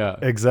going. Yeah.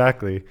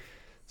 Exactly.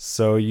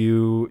 So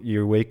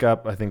you wake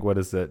up. I think, what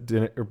is it?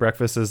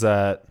 Breakfast is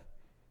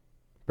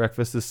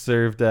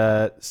served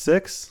at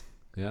 6.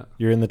 Yeah.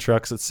 You're in the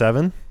trucks at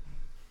 7.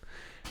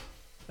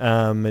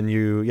 And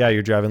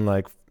you're driving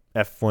like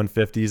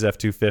F-150s,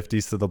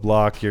 F-250s to the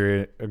block.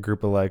 You're a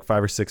group of like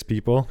 5 or 6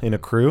 people in a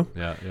crew.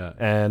 Yeah.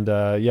 And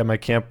my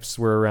camps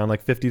were around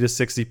like 50 to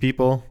 60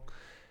 people,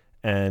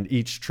 and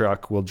each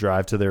truck will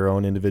drive to their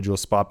own individual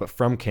spot. But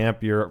from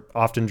camp, you're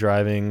often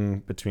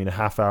driving between a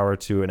half hour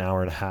to an hour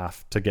and a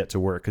half to get to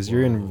work, because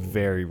you're in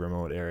very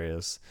remote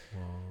areas.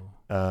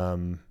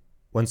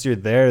 Once you're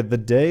there, the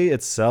day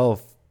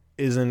itself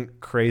isn't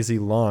crazy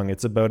long.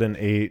 It's about an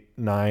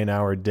 8-9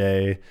 hour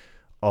day.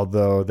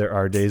 Although there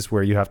are days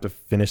where you have to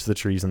finish the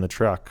trees in the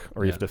truck,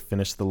 or you have to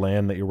finish the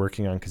land that you're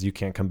working on because you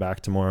can't come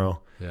back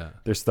tomorrow. Yeah.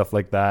 There's stuff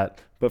like that.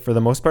 But for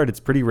the most part, it's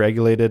pretty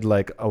regulated.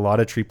 Like, a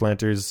lot of tree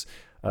planters,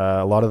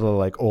 a lot of the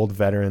like old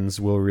veterans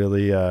will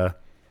really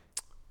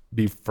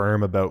be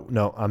firm about,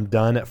 no, I'm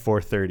done at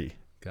 4:30.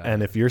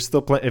 And if you're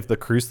still if the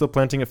crew's still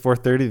planting at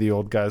 4:30, the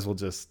old guys will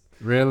just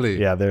really,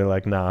 they're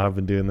like, nah, I've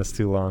been doing this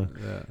too long.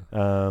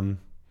 Yeah.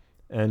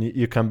 And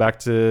you come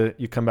back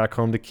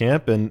home to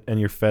camp, and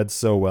you're fed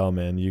so well,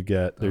 man. You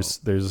get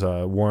there's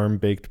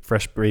warm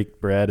fresh baked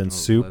bread and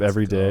soup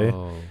every day.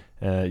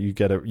 You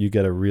get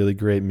a really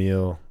great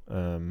meal.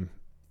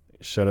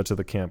 Shout out to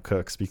the camp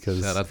cooks,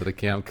 because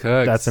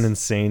that's an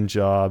insane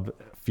job,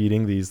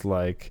 feeding these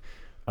like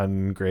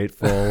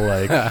ungrateful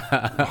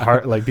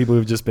like people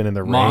who've just been in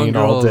the rain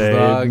all day.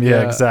 Dog,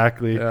 yeah,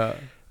 exactly. Yeah.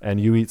 And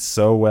you eat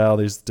so well.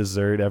 There's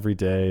dessert every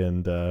day,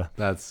 and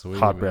that's sweet,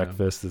 hot man.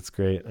 Breakfast. It's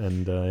great,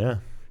 and yeah.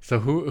 So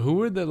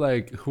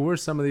who were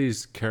some of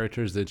these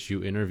characters that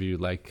you interviewed?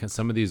 Like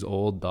some of these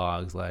old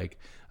dogs, like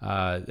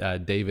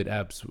David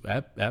Epps.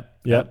 David Epp.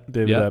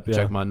 Yeah.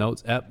 Check my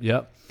notes. Epp.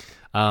 Yep.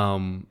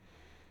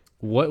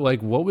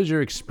 What was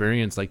your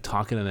experience like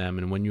talking to them,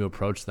 and when you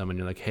approached them and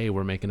you're like, hey,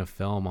 we're making a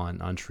film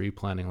on tree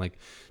planting? Like,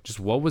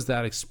 just what was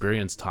that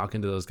experience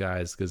talking to those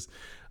guys? Because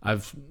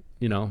I've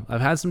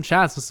had some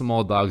chats with some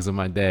old dogs in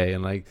my day,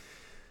 and like,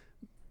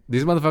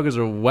 these motherfuckers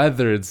are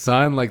weathered,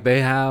 son. Like,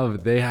 they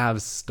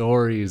have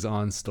stories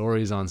on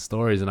stories on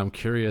stories. And I'm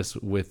curious,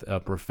 with a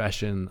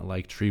profession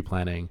like tree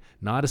planting,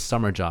 not a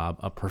summer job,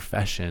 a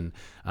profession,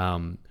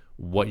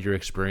 what your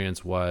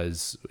experience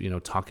was,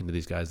 talking to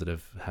these guys that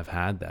have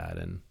had that,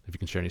 and if you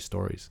can share any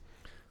stories.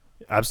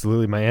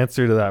 Absolutely. My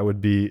answer to that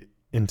would be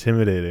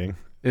intimidating.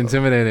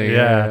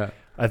 Yeah.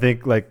 I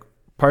think like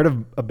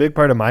a big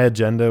part of my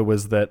agenda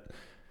was that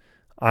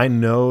I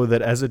know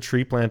that as a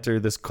tree planter,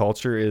 this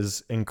culture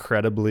is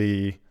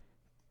incredibly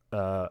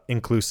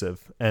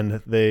inclusive,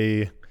 and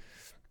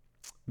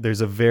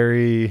there's a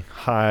very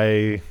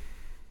high,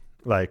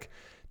 like,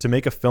 to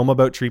make a film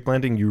about tree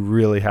planting, you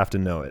really have to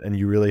know it and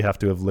you really have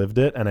to have lived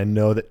it. And I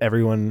know that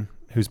everyone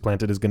who's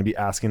planted is going to be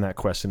asking that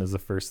question as the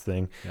first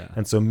thing. Yeah.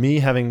 And so me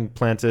having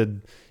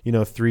planted,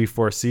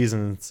 3-4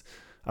 seasons,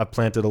 I've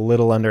planted a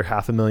little under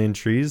 500,000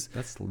 trees.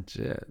 That's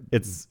legit.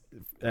 It's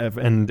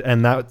and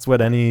that's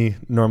what any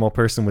normal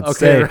person would Okay,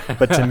 say. right.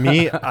 But to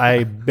me,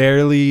 I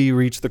barely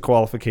reach the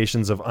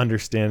qualifications of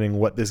understanding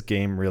what this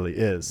game really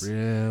is.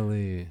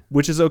 Really?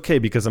 Which is okay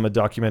because I'm a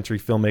documentary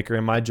filmmaker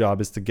and my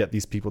job is to get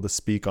these people to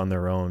speak on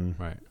their own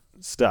Right.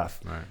 stuff.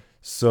 Right.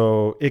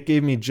 So it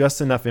gave me just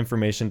enough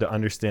information to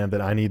understand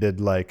that I needed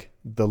like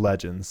the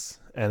legends.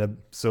 And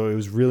so it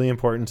was really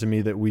important to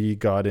me that we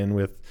got in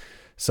with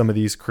some of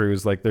these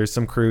crews. Like there's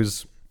some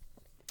crews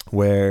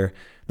where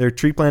they're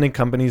tree planting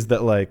companies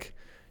that like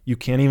you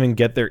can't even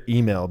get their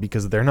email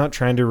because they're not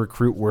trying to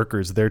recruit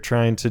workers. They're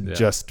trying to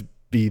just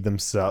be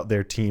themselves,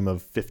 their team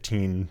of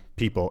 15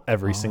 people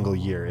every single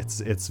year.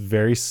 It's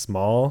very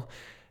small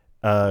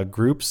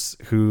groups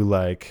who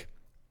like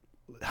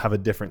have a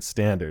different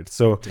standard.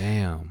 So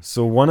damn.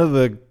 So one of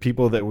the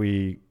people that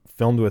we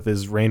filmed with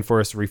is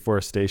Rainforest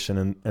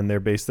Reforestation, and they're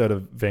based out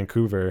of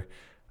Vancouver.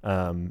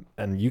 And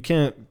you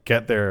can't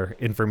get their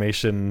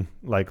information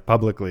like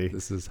publicly.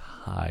 This is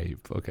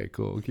hype. Okay,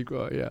 cool. Keep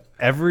going. Yeah.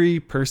 Every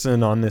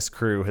person on this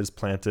crew has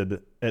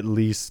planted at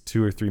least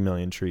 2 or 3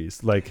 million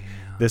trees. Like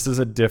this is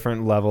a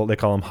different level. They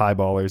call them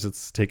highballers.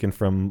 It's taken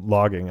from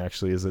logging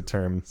actually as a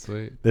term.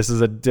 Sweet. This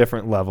is a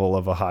different level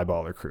of a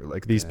highballer crew.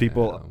 Like these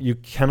people, you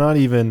cannot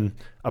even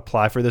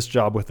apply for this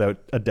job without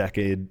a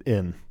decade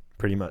in.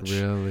 Pretty much.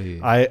 Really?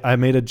 I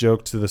made a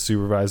joke to the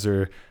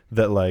supervisor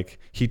that like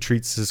he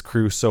treats his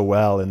crew so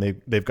well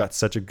and they've got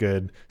such a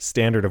good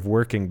standard of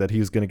working that he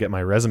was going to get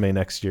my resume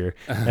next year.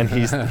 And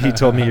he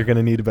told me you're going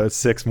to need about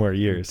 6 more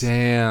years.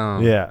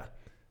 Damn. Yeah.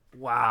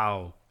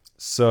 Wow.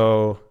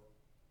 So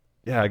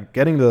yeah,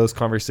 getting to those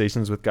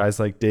conversations with guys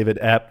like David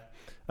Epp,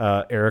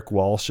 Eric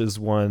Walsh is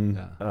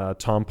one,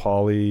 Tom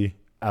Pauly,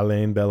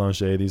 Alain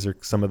Bélanger. These are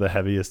some of the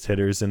heaviest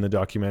hitters in the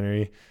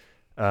documentary.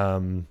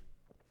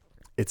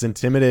 It's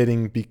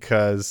intimidating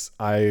because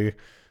I,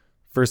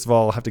 first of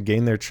all, have to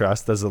gain their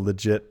trust as a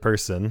legit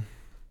person.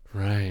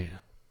 Right.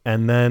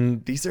 And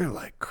then these are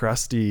like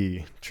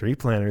crusty tree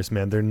planters,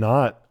 man. They're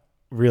not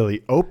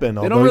really open.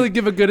 They don't really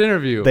give a good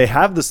interview. They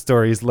have the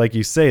stories, like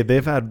you say.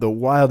 They've had the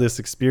wildest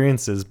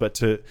experiences, but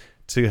to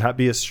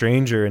be a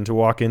stranger and to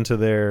walk into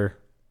their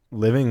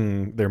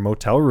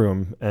motel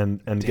room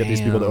and get these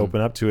people to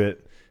open up to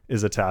it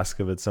is a task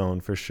of its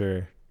own for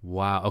sure.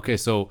 Wow. Okay,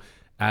 so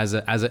as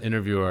an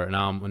interviewer,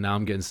 now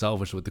I'm getting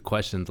selfish with the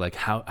questions. Like,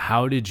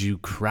 how did you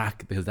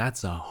crack? Because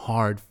that's a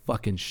hard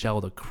fucking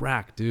shell to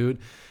crack, dude.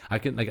 I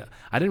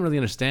didn't really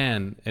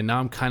understand, and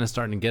now I'm kind of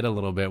starting to get a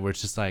little bit where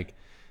it's just like,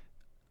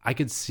 I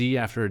could see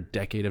after a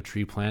decade of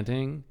tree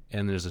planting,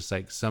 and there's just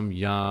like some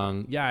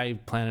young, I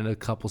planted a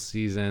couple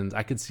seasons.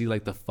 I could see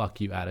like the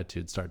fuck you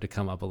attitude start to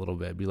come up a little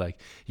bit. Be like,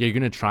 yeah, you're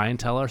gonna try and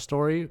tell our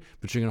story,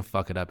 but you're gonna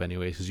fuck it up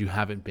anyways because you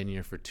haven't been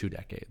here for 2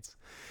 decades.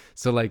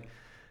 So like.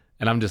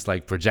 And I'm just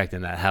like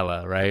projecting that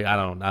hella, right? I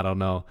don't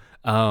know.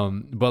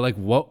 But like,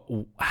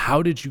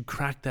 how did you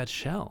crack that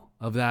shell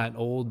of that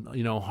old,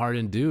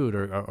 hardened dude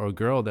or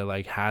girl that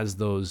like has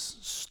those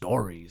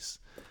stories?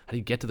 How do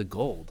you get to the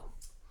gold?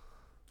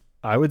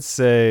 I would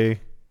say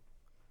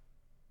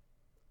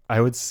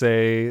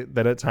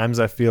that at times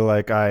I feel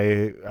like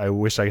I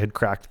wish I had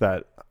cracked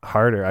that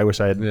harder. I wish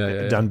I had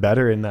done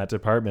better in that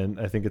department.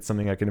 I think it's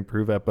something I can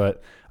improve at,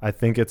 but I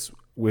think it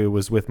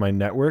was with my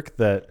network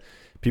that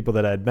people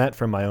that I'd met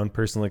from my own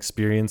personal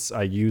experience,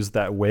 I used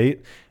that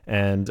weight,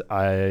 and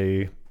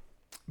by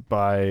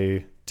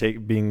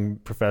being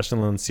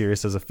professional and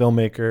serious as a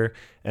filmmaker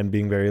and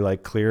being very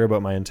like clear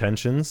about my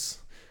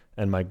intentions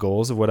and my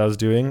goals of what I was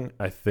doing,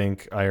 I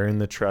think I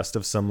earned the trust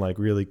of some like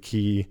really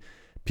key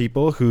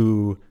people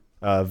who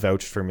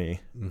vouched for me.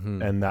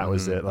 And that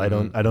was it. I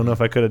don't know if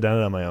I could have done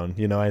it on my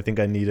own. I think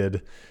I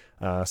needed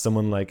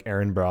someone like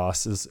Erin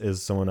Bross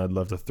is someone I'd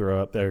love to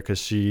throw up there, because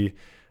she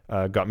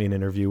got me an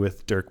interview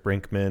with Dirk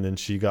Brinkman, and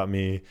she got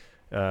me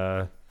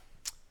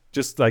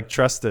just like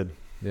trusted,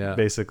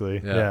 basically.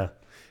 Yeah.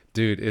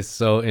 Dude, it's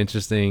so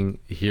interesting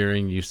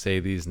hearing you say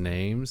these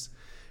names,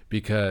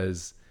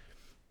 because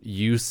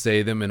you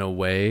say them in a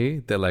way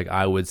that like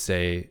I would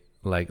say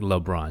like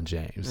LeBron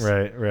James.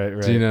 Right.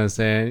 Do you know what I'm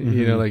saying?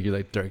 Like you're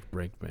like Dirk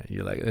Brinkman.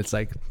 You're like, it's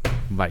like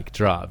mic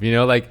drop,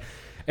 like.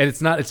 And it's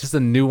just a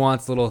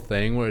nuanced little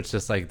thing where it's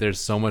just like there's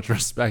so much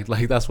respect.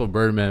 Like that's what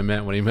Birdman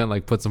meant when he meant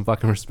like put some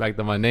fucking respect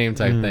on my name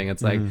type thing.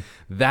 It's like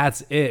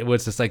that's it. Where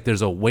it's just like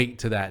there's a weight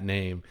to that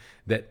name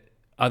that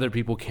other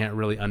people can't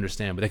really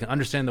understand, but they can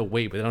understand the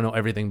weight, but they don't know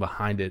everything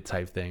behind it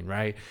type thing,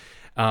 right?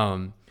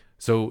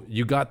 So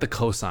you got the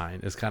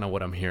cosign is kind of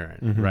what I'm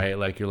hearing, right?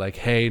 Like you're like,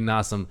 hey,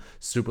 some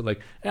super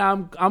like, yeah,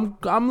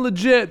 I'm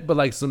legit, but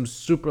like some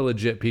super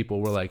legit people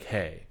were like,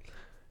 hey.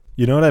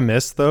 You know what I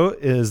miss though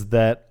is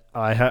that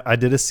I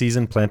did a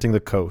season planting the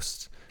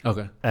coast.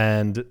 Okay.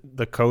 And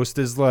the coast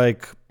is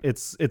like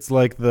it's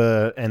like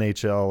the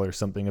NHL or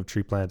something of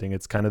tree planting.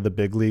 It's kind of the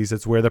big leagues.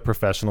 It's where the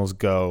professionals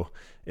go.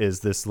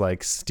 Is this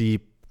like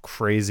steep,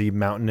 crazy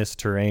mountainous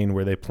terrain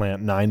where they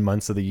plant 9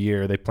 months of the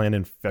year. They plant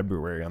in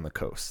February on the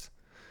coast.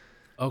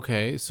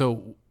 Okay.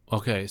 So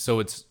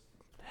it's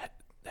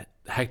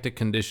hectic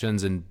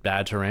conditions and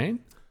bad terrain.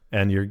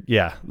 And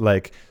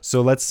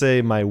so let's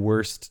say my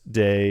worst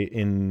day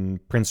in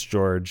Prince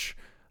George,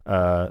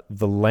 the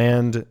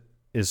land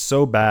is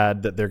so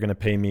bad that they're going to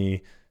pay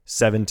me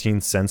 17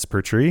 cents per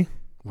tree.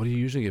 What do you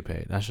usually get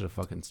paid? I should have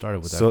fucking started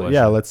with that So question.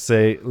 yeah, let's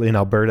say in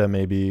Alberta,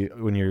 maybe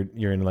when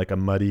you're in like a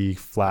muddy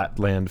flat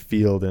land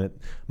field, and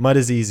mud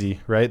is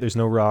easy, right? There's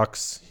no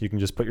rocks. You can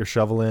just put your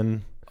shovel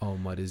in. Oh,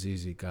 mud is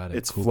easy. Got it.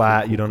 It's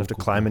flat. You don't have to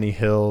climb any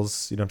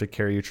hills. You don't have to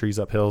carry your trees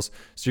up hills.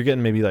 So you're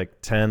getting maybe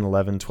like 10,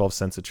 11, 12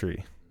 cents a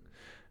tree.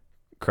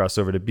 Cross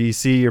over to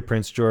BC or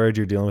Prince George,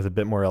 you're dealing with a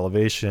bit more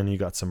elevation. You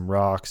got some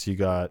rocks. You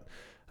got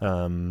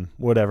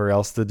whatever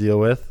else to deal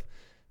with.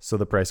 So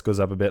the price goes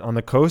up a bit. On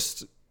the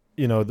coast,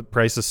 the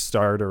prices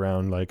start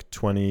around like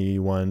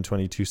 21,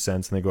 22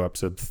 cents and they go up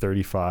to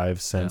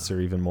 35 cents or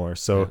even more.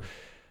 So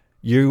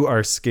you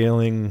are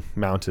scaling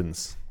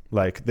mountains.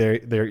 Like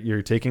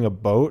you're taking a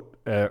boat,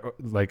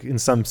 like in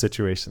some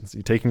situations,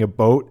 you're taking a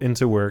boat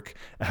into work,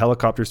 a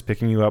helicopter's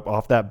picking you up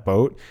off that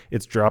boat.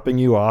 It's dropping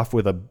you off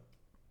with a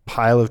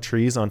pile of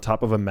trees on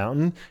top of a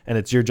mountain, and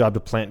it's your job to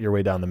plant your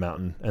way down the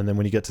mountain. And then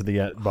when you get to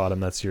the bottom,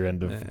 that's your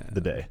end of the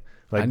day.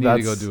 Like I need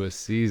to go do a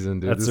season,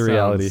 dude. That's the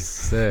reality.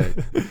 Sick.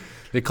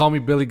 They call me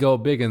Billy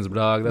Goat Biggins,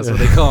 dog. That's what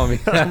they call me.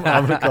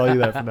 I'm gonna call you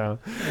that for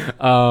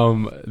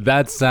now.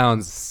 That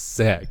sounds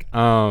sick.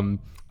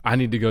 I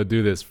need to go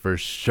do this for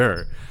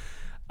sure.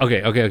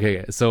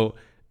 Okay. So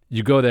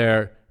you go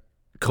there,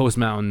 coast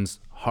mountains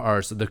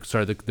are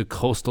the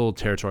coastal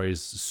territory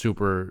is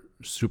super,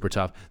 super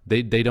tough.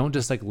 They don't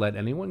just like let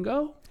anyone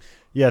go.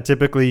 Yeah,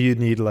 typically you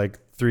need like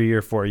 3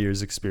 or 4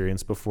 years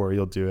experience before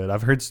you'll do it.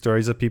 I've heard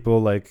stories of people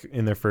like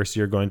in their first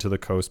year going to the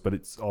coast, but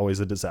it's always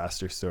a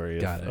disaster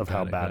story of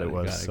how bad it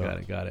was.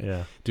 Got it.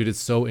 Yeah. Dude, it's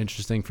so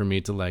interesting for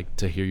me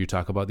to hear you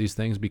talk about these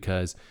things,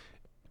 because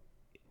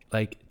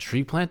like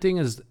tree planting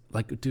is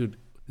like, dude,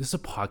 this is a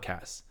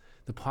podcast.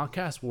 The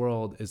podcast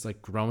world is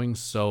like growing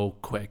so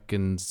quick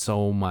and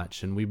so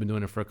much, and we've been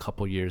doing it for a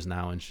couple years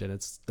now and shit.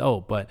 It's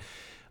dope, but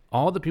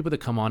all the people that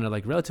come on are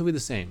like relatively the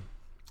same.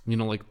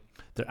 Like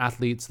they're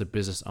athletes, they're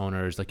business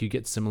owners. Like you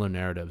get similar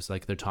narratives.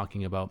 Like they're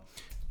talking about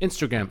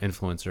Instagram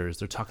influencers.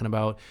 They're talking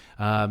about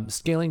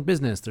scaling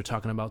business. They're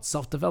talking about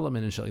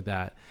self-development and shit like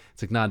that.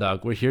 It's like, nah,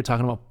 dog, we're here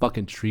talking about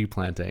fucking tree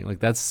planting. Like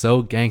that's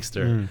so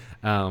gangster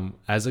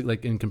as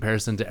like in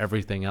comparison to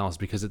everything else,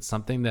 because it's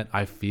something that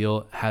I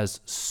feel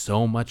has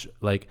so much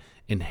like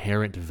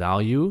inherent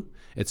value.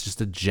 It's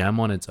just a gem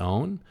on its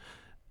own.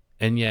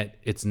 And yet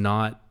it's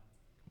not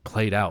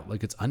played out.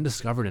 Like it's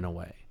undiscovered in a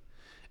way.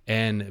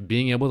 And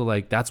being able to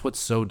like, that's what's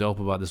so dope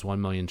about this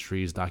 1 Million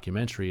Trees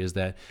documentary, is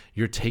that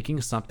you're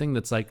taking something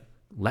that's like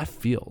left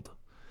field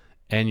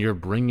and you're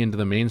bringing into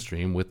the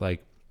mainstream with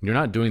like, you're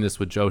not doing this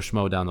with Joe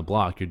Schmo down the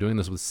block. You're doing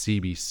this with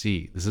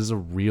CBC. This is a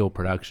real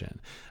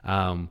production.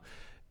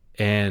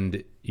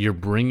 And you're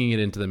bringing it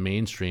into the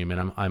mainstream.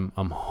 And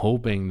I'm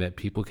hoping that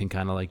people can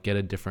kind of like get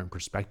a different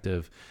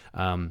perspective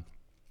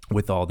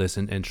with all this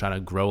and try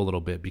to grow a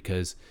little bit,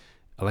 because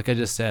like I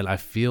just said, I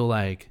feel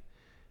like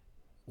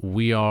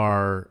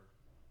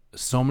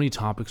so many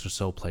topics are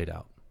so played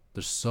out.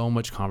 There's so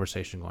much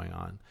conversation going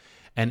on,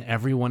 and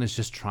everyone is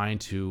just trying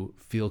to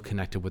feel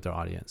connected with their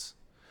audience.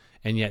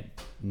 And yet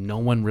no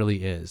one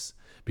really is,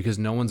 because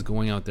no one's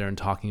going out there and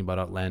talking about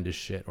outlandish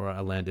shit or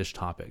outlandish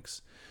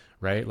topics,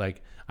 right?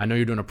 Like I know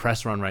you're doing a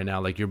press run right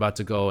now. Like you're about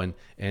to go and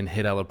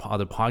hit other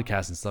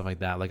podcasts and stuff like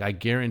that. Like I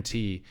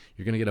guarantee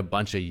you're going to get a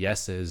bunch of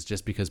yeses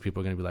just because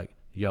people are going to be like,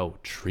 yo,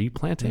 tree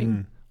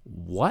planting?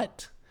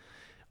 What?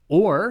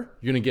 Or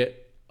you're going to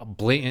get a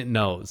blatant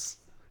no's.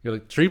 You're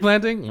like, tree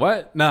planting?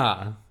 What?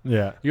 Nah.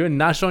 Yeah. You're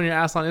not showing your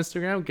ass on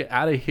Instagram? Get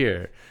out of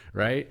here.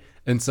 Right?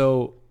 And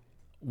so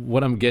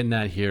what I'm getting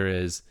at here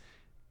is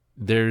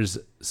there's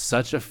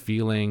such a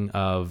feeling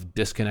of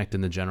disconnect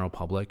in the general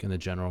public and the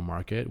general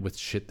market with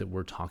shit that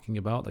we're talking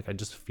about. Like I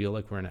just feel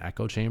like we're in an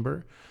echo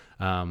chamber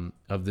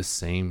of the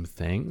same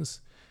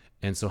things.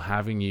 And so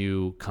having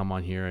you come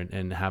on here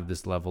and have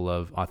this level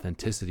of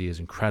authenticity is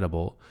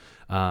incredible.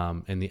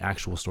 And the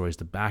actual stories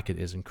to back it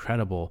is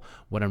incredible.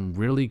 What I'm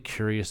really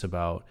curious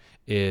about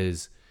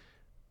is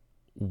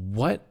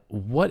what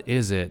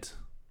is it?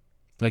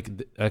 Like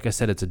I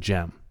said, it's a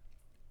gem.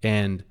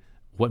 And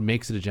what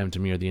makes it a gem to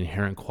me are the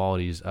inherent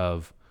qualities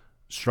of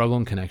struggle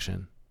and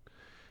connection.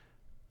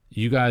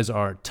 You guys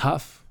are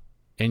tough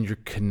and you're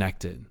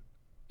connected.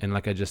 And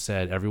like I just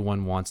said,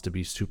 everyone wants to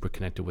be super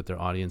connected with their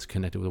audience,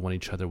 connected with one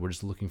each other. We're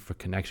just looking for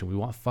connection. We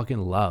want fucking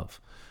love.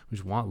 We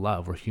just want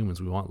love. We're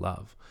humans. We want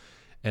love.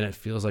 And it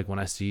feels like when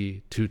I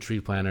see two tree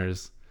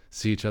planters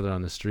see each other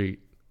on the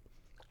street,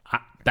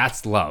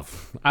 That's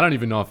love. I don't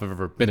even know if I've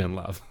ever been in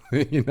love,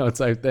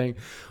 type thing.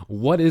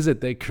 What is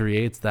it that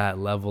creates that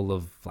level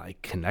of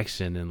like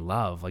connection and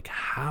love? Like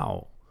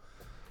how?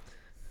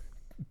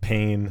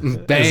 Pain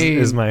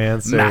is my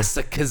answer.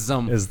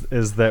 Masochism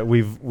is that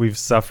we've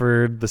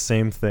suffered the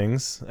same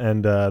things,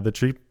 and the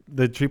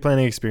tree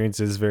planting experience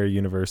is very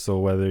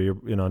universal. Whether you're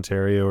in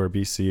Ontario or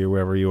BC or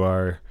wherever you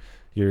are,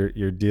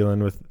 you're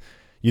dealing with,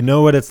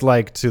 what it's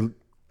like to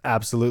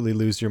absolutely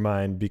lose your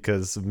mind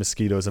because of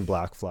mosquitoes and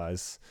black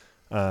flies.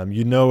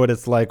 You know what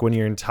it's like when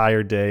your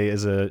entire day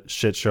is a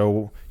shit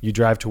show. You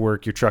drive to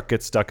work, your truck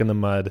gets stuck in the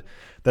mud,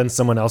 then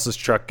someone else's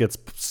truck gets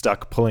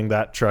stuck pulling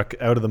that truck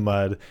out of the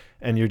mud,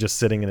 and you're just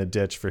sitting in a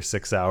ditch for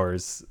 6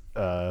 hours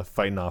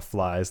fighting off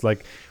flies.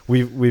 Like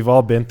we've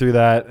all been through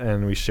that,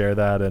 and we share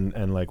that,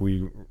 and like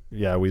we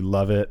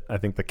love it. I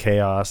think the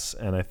chaos,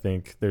 and I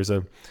think there's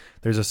a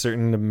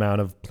certain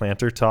amount of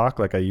planter talk.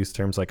 Like I use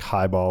terms like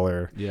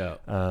highballer. Yeah.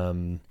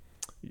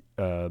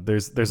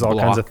 There's all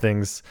kinds of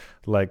things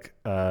like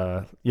being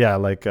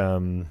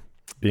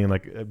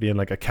like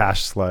a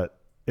cash slut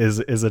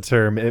is a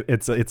term.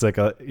 It's like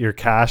your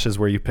cache is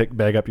where you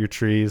bag up your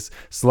trees.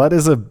 Slut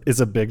is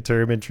a big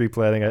term in tree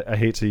planting. I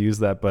hate to use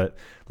that, but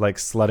like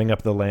slutting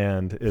up the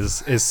land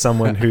is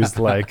someone who's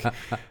like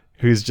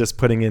who's just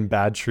putting in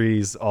bad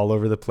trees all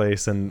over the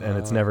place, and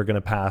it's never going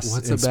to pass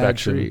what's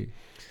inspection. A bad tree?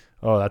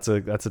 Oh, that's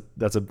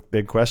a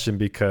big question,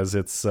 because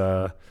it's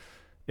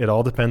it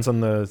all depends on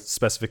the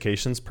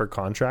specifications per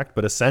contract,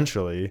 but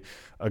essentially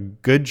a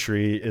good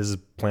tree is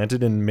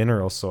planted in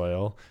mineral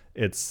soil.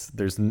 It's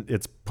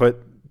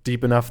put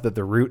deep enough that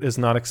the root is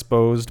not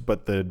exposed,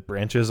 but the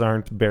branches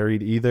aren't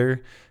buried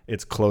either.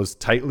 It's closed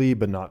tightly,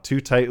 but not too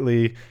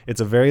tightly.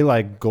 It's a very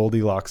like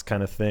Goldilocks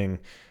kind of thing.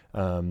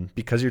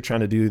 Because you're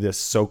trying to do this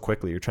so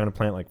quickly, you're trying to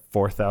plant like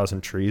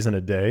 4,000 trees in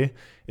a day.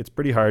 It's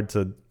pretty hard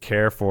to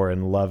care for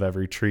and love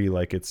every tree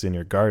like it's in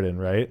your garden,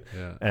 right?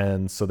 Yeah.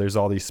 And so there's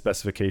all these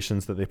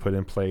specifications that they put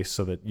in place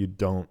so that you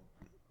don't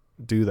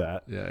do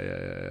that.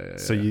 Yeah.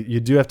 So you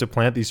do have to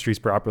plant these trees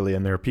properly,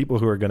 and there are people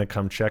who are going to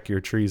come check your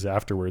trees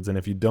afterwards. And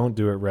if you don't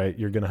do it right,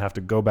 you're going to have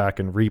to go back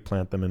and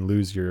replant them and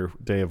lose your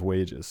day of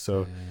wages.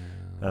 So,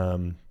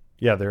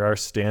 there are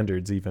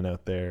standards even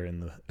out there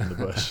in the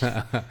bush.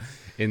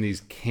 In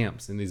these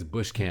camps, in these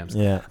bush camps.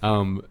 Yeah.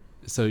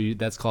 So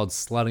that's called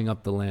slutting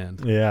up the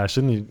land. Yeah,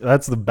 shouldn't you?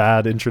 That's the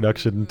bad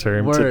introduction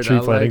term to tree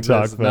planting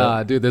talk.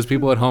 Nah, dude, there's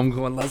people at home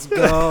going, let's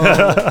go.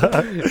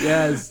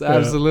 Yes,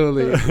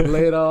 absolutely.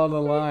 Lay it all on the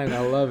line. I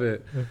love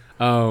it.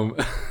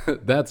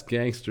 That's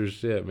gangster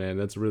shit, man.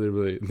 That's really,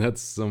 really,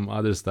 that's some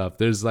other stuff.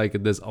 There's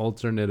like this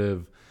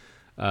alternative,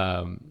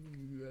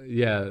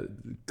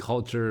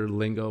 culture,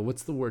 lingo.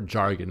 What's the word?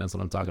 Jargon. That's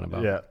what I'm talking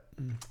about. Yeah.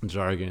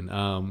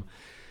 Jargon.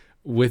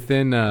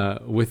 Within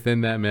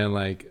that, man,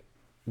 like,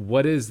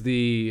 what is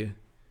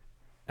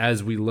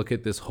as we look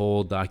at this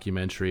whole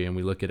documentary and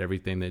we look at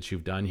everything that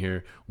you've done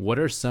here, what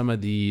are some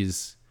of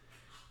the,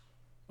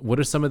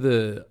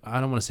 I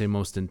don't want to say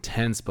most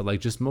intense, but like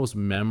just most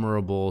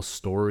memorable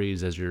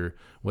stories as you're,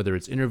 whether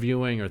it's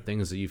interviewing or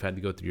things that you've had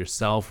to go through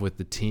yourself with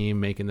the team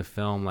making the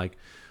film, like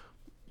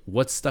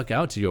what stuck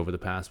out to you over the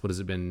past, what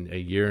has it been, a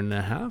year and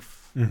a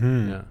half?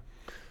 Mm-hmm. Yeah.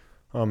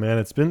 Oh man,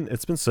 it's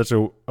been such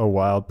a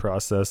wild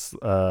process,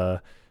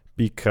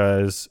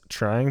 because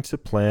trying to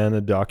plan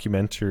a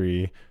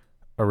documentary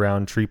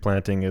around tree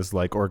planting is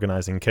like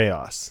organizing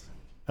chaos.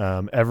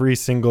 Every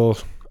single,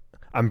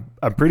 I'm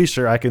pretty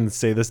sure I can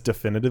say this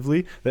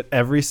definitively, that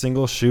every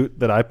single shoot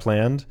that I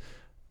planned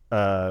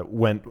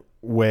went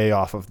way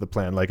off of the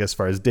plan, like as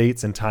far as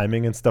dates and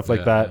timing and stuff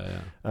like that.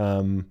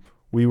 Yeah.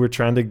 We were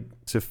trying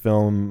to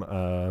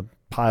film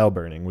pile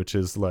burning, which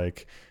is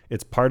like,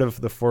 it's part of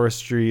the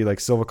forestry, like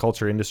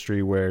silviculture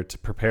industry, where to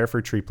prepare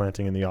for tree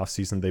planting in the off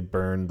season, they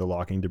burn the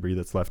logging debris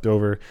that's left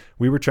over.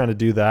 We were trying to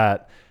do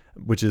that,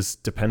 which is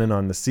dependent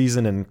on the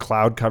season and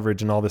cloud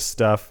coverage and all this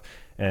stuff.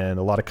 And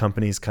a lot of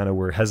companies kind of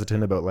were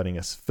hesitant about letting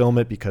us film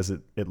it because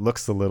it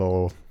looks a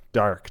little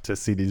dark to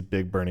see these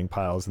big burning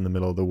piles in the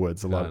middle of the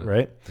woods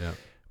right? Yeah.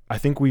 I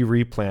think we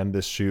replanned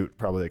this shoot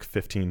probably like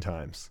 15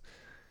 times.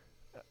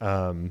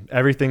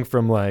 Everything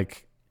from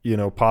like,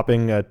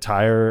 popping a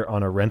tire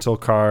on a rental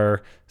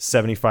car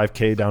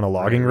 75K down a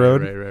logging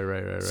road.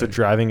 Right. So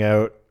driving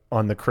out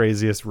on the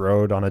craziest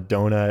road on a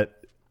donut,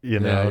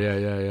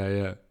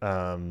 Yeah.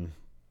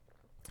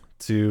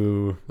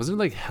 Wasn't it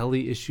like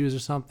heli issues or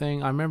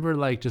something? I remember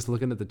like just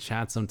looking at the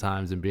chat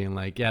sometimes and being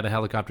like, yeah, the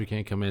helicopter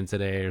can't come in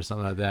today or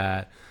something like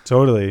that.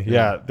 Totally.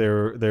 Yeah.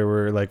 There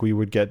were like, we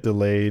would get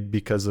delayed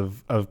because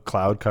of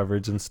cloud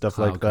coverage and stuff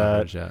like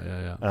that.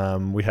 Yeah.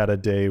 We had a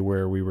day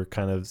where we were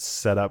kind of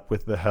set up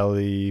with the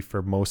heli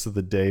for most of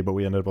the day, but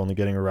we ended up only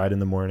getting a ride in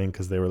the morning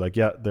because they were like,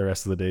 yeah, the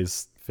rest of the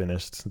day's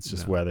finished. It's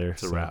just weather.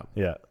 It's a wrap.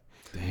 Yeah.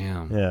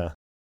 Damn. Yeah.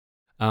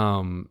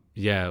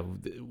 Yeah.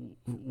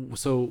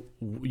 So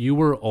you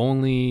were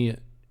only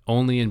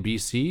in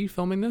BC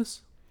filming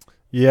this?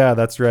 Yeah,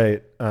 that's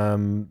right.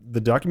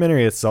 The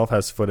documentary itself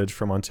has footage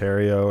from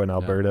Ontario and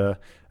Alberta.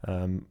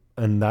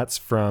 and that's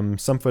from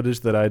some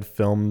footage that I'd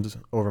filmed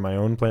over my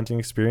own planting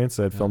experience.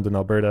 I'd filmed in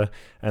Alberta,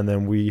 and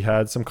then we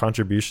had some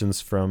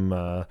contributions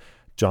from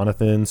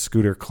Jonathan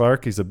Scooter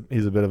Clark. He's a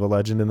bit of a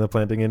legend in the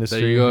planting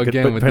industry. There you go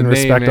again with the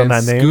respect name, on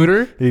man. that name.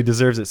 Scooter? He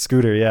deserves it.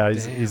 Scooter, yeah.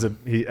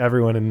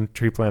 Everyone in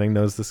tree planting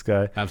knows this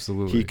guy.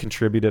 Absolutely. He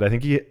contributed. I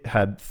think he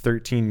had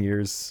 13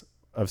 years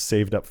of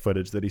saved up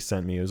footage that he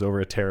sent me. It was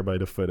over a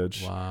terabyte of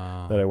footage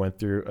that I went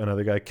through.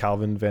 Another guy,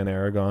 Calvin Van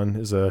Aragon,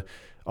 is a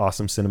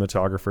awesome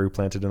cinematographer who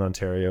planted in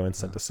Ontario and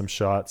sent us some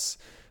shots.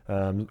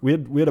 We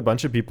had a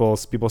bunch of people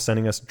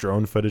sending us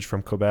drone footage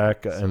from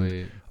Quebec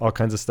and all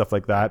kinds of stuff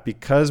like that.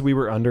 Because we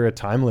were under a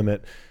time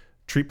limit,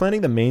 tree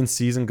planting, the main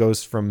season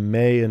goes from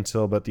May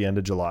until about the end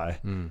of July.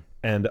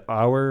 And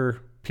our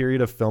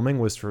period of filming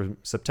was from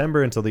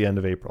September until the end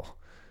of April.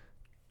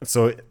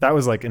 So that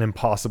was like an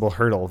impossible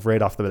hurdle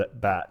right off the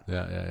bat.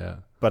 Yeah.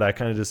 But I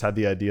kind of just had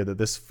the idea that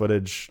this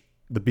footage,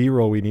 the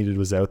B-roll we needed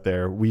was out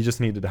there. We just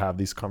needed to have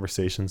these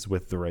conversations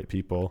with the right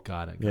people.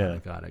 Got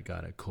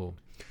it. Cool.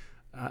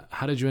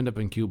 How did you end up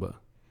in Cuba?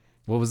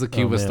 What was the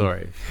Cuba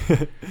story?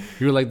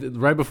 You were like,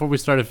 right before we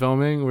started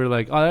filming, we were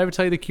like, oh, did I ever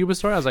tell you the Cuba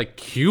story? I was like,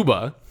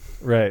 Cuba?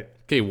 Right.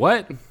 Okay,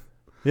 what?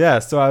 Yeah,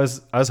 so I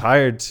was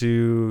hired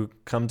to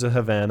come to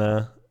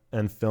Havana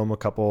and film a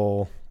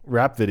couple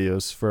rap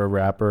videos for a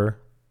rapper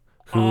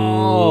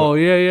who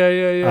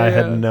yeah. I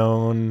had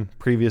known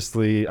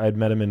previously. I'd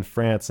met him in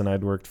France, and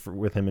I'd worked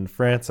with him in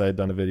France. I had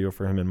done a video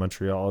for him in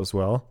Montreal as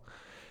well.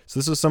 So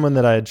this was someone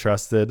that I had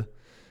trusted.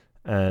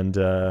 And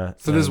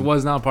this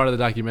was not part of the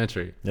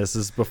documentary. This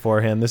is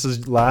beforehand. This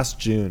is last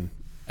June.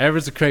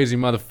 Everett's a crazy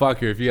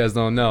motherfucker, if you guys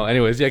don't know.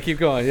 Anyways, yeah, keep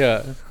going.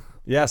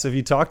 Yeah, so if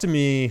you talked to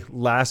me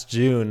last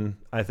June,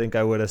 I think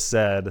I would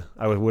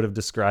have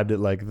described it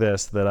like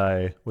this, that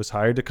I was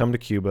hired to come to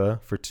Cuba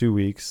for 2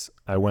 weeks.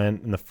 I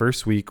went, and the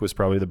first week was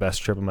probably the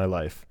best trip of my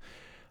life.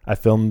 I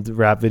filmed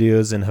rap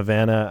videos in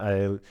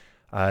Havana.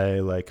 I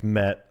like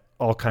met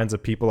all kinds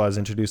of people. I was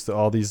introduced to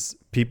all these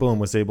people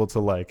and was able to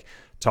like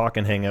talk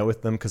and hang out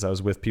with them because I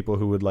was with people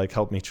who would like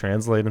help me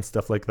translate and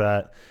stuff like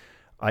that.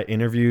 I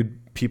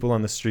interviewed people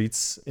on the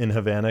streets in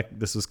Havana.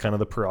 This was kind of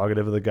the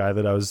prerogative of the guy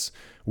that I was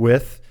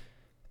with.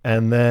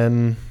 And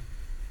then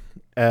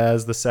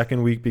as the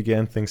second week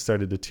began, things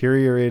started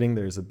deteriorating.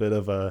 There's a bit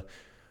of a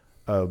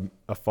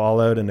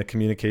fallout and a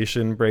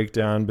communication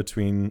breakdown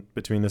between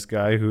this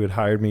guy who had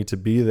hired me to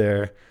be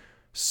there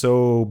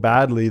so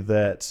badly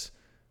that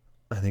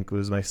I think it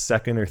was my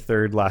second or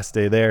third last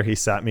day there. He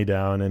sat me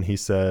down and he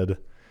said,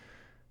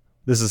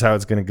 "This is how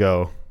it's going to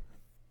go.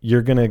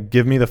 You're going to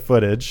give me the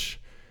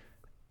footage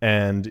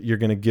and you're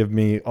going to give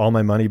me all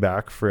my money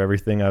back for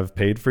everything I've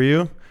paid for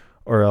you,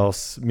 or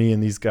else me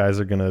and these guys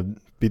are going to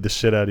beat the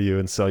shit out of you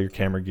and sell your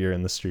camera gear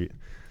in the street."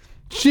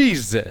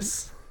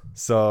 Jesus.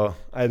 So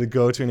I had to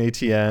go to an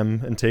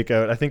ATM and take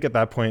out, I think at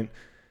that point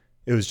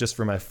it was just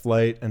for my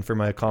flight and for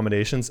my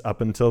accommodations up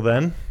until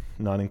then,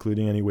 not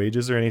including any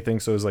wages or anything.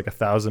 So it was like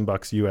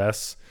 $1,000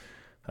 US.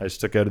 I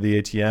just took out of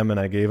the ATM and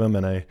I gave him,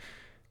 and I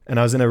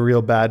was in a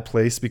real bad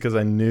place because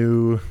I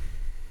knew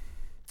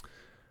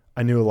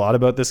a lot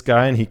about this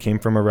guy, and he came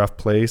from a rough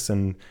place,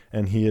 and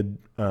he had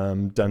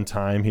done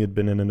time. He had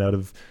been in and out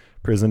of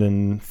prison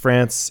in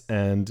France,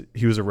 and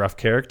he was a rough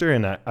character.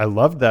 And I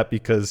loved that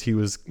because he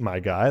was my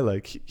guy.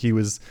 Like he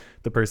was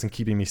the person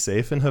keeping me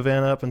safe in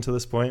Havana up until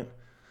this point.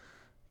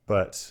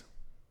 But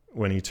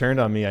when he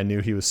turned on me, I knew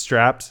he was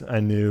strapped. I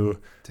knew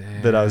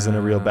that I was in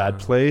a real bad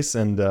place.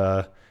 And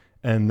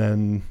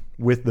then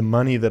with the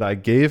money that I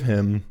gave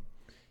him,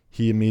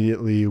 he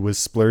immediately was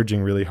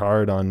splurging really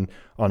hard on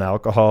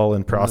alcohol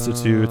and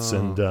prostitutes.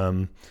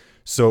 And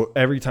so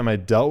every time I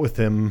dealt with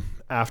him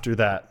after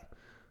that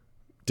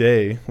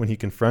day when he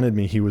confronted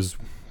me, he was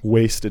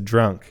wasted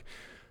drunk.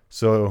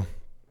 So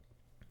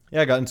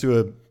yeah, I got into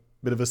a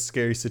bit of a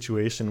scary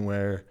situation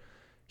where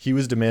he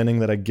was demanding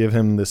that I give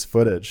him this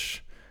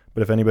footage.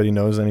 But if anybody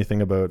knows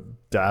anything about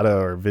data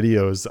or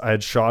videos, I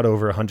had shot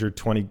over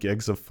 120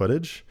 gigs of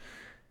footage,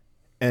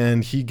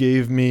 and he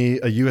gave me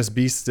a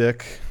USB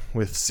stick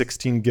with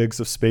 16 gigs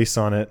of space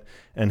on it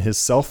and his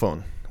cell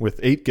phone with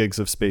 8 gigs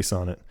of space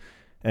on it.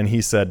 And he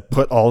said,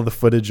 "Put all the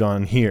footage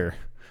on here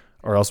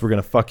or else we're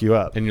going to fuck you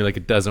up." And you're like,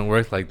 it doesn't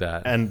work like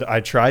that. And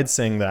I tried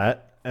saying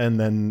that, and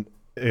then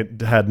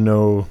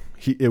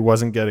it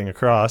wasn't getting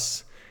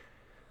across.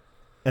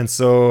 And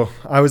so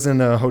I was in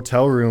a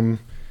hotel room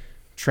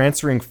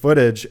transferring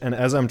footage. And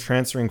as I'm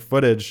transferring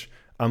footage,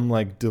 I'm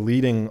like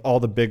deleting all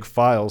the big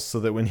files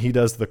so that when he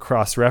does the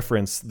cross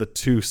reference, the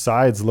two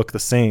sides look the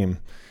same.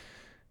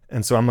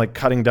 And so I'm like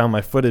cutting down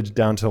my footage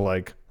down to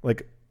like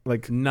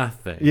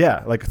nothing.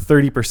 Yeah. Like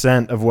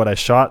 30% of what I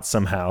shot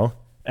somehow,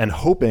 and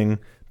hoping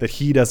that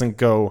he doesn't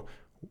go,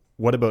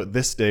 "What about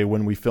this day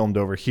when we filmed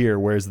over here?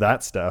 Where's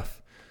that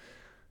stuff?"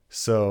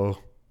 So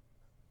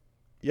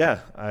yeah,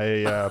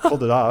 I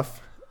pulled it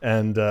off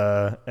and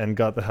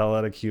got the hell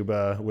out of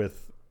Cuba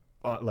with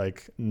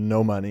like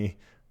no money,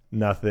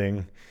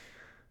 nothing.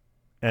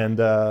 And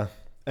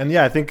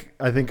yeah, I think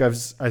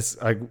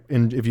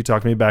if you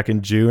talked to me back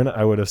in June,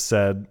 I would have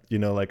said,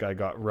 like I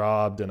got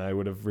robbed, and I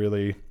would have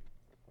really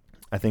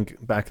I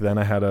think back then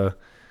I had a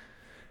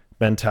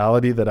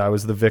mentality that I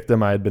was the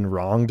victim. I had been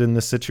wronged in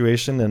this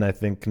situation. And I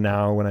think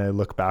now when I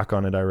look back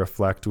on it, I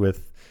reflect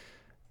with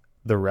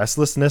the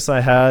restlessness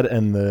I had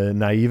and the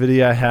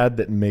naivety I had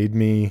that made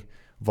me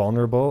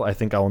vulnerable. I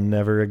think I'll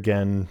never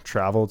again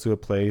travel to a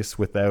place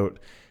without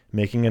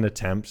making an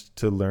attempt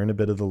to learn a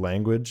bit of the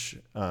language,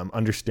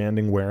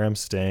 understanding where I'm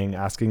staying,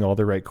 asking all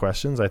the right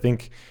questions. I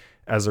think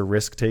as a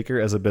risk taker,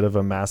 as a bit of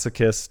a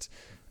masochist,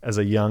 as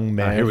a young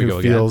man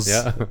who feels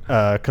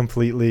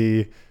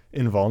completely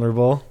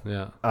invulnerable,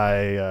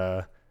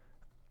 I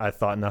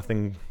thought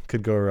nothing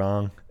could go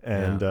wrong,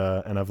 and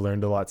I've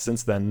learned a lot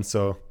since then.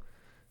 So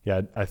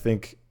yeah, I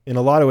think in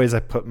a lot of ways I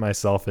put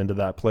myself into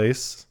that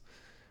place.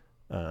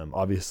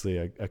 Obviously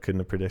I couldn't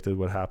have predicted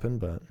what happened,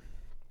 but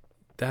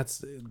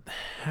that's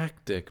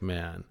hectic,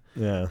 man.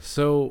 Yeah.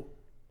 So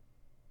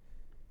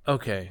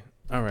okay,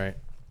 all right.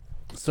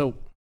 So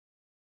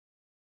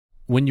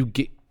when you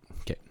get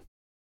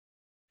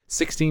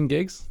 16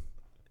 gigs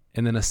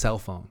and then a cell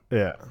phone.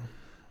 Yeah.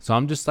 So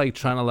I'm just like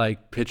trying to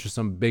like picture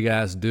some big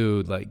ass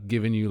dude like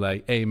giving you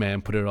like, hey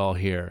man, put it all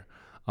here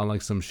on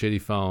like some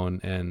shitty phone,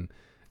 and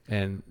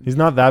he's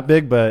not that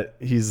big, but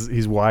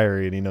he's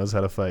wiry and he knows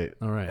how to fight.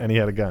 All right. And he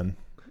had a gun.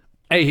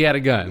 Hey, he had a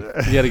gun.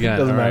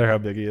 Doesn't matter how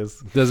big he is.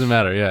 Doesn't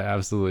matter. Yeah,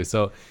 absolutely.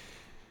 So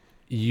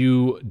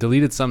you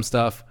deleted some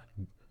stuff,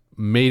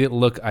 made it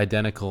look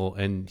identical,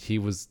 and he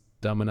was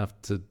dumb enough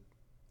to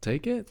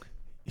take it?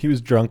 He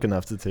was drunk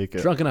enough to take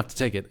it. Drunk enough to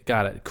take it.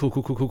 Got it.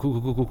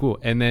 Cool.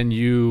 And then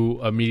you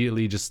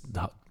immediately just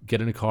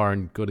get in a car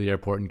and go to the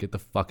airport and get the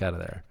fuck out of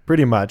there.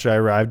 Pretty much. I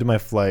arrived at my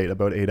flight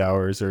about 8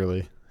 hours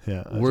early.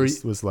 Yeah. I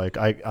was like,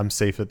 I'm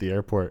safe at the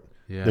airport.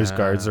 Yeah. There's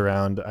guards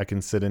around. I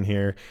can sit in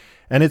here.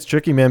 And it's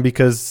tricky, man,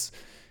 because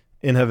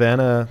in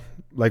Havana,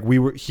 like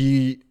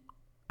he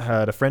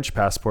had a French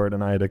passport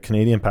and I had a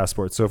Canadian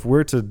passport. So if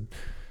we're to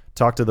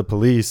talk to the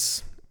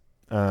police,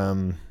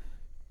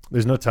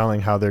 there's no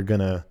telling how they're going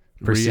to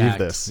perceive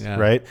this,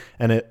 right?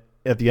 And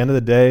at the end of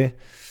the day,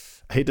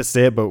 I hate to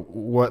say it, but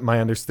what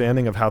my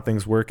understanding of how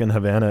things work in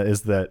Havana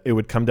is that it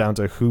would come down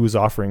to who's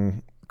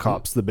offering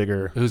cops the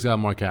bigger who's got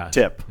more cash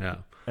tip. Yeah.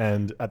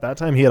 And at that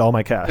time he had all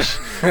my cash.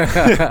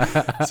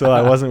 So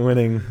I wasn't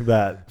winning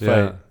that fight.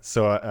 Yeah.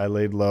 So I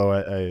laid low.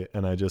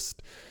 I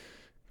just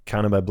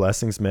counted my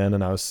blessings, man,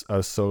 and I was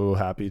so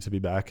happy to be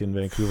back in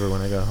Vancouver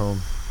when I got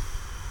home.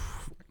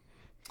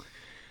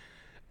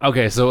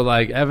 Okay, so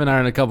like Evan and I are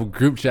in a couple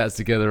group chats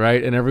together,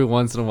 right? And every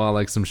once in a while,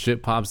 like some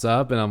shit pops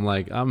up, and I'm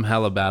like, I'm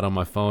hella bad on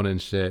my phone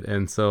and shit.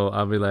 And so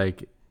I'll be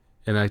like,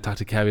 and I talk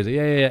to Kev, he's like,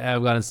 yeah,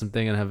 I've gotten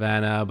something in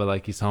Havana, but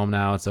like he's home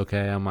now, it's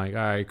okay. I'm like,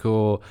 all right,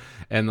 cool.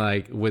 And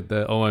like with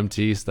the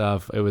OMT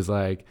stuff, it was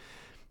like,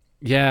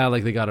 yeah,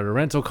 like they got it a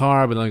rental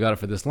car, but then they got it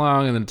for this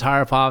long, and then the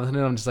tire pops, and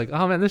I'm just like,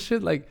 oh man, this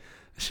shit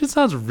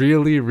sounds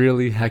really,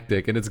 really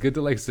hectic. And it's good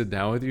to like sit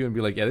down with you and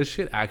be like, yeah, this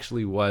shit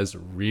actually was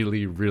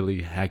really,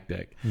 really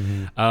hectic.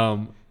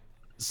 Mm-hmm.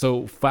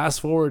 So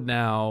fast forward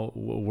now,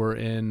 we're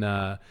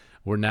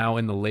now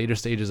in the later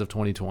stages of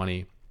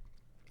 2020.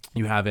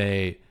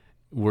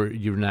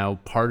 You're now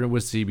partnered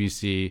with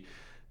CBC.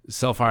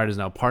 Self-Hired is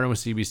now partnered with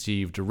CBC.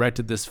 You've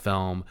directed this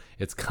film.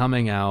 It's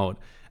coming out.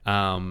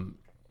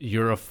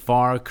 You're a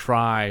far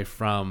cry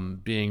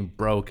from being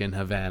broke in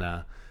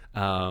Havana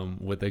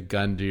with a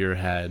gun to your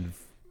head,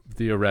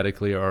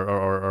 theoretically,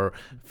 or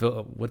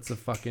what's the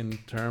fucking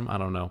term? I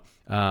don't know.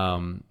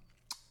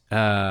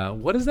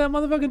 What is that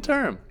motherfucking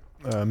term?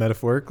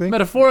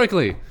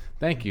 Metaphorically.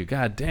 Thank you.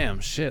 God damn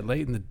shit.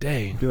 Late in the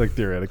day. I feel like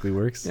theoretically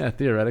works. Yeah,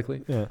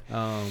 theoretically. Yeah.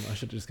 I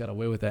should have just got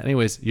away with that.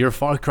 Anyways, you're a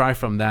far cry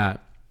from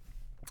that.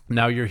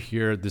 Now you're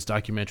here. This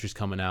documentary's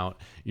coming out.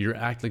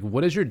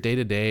 What does your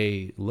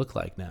day-to-day look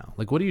like now?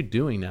 Like, what are you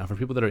doing now for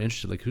people that are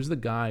interested? Like, who's the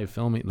guy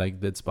filming, like,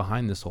 that's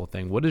behind this whole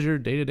thing? What does your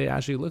day-to-day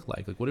actually look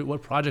like? Like,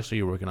 what projects are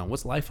you working on?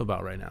 What's life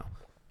about right now?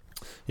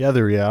 Yeah,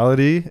 the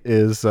reality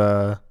is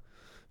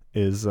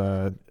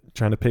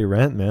trying to pay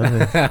rent,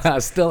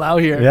 man. Still out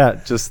here. Yeah,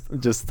 just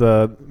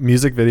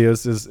music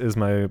videos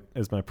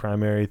is my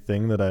primary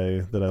thing that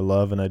I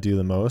love and I do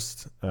the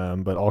most.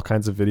 But all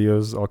kinds of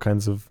videos, all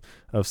kinds of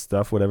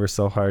stuff, whatever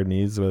Self-Hired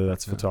needs, whether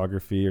that's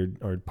photography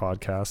or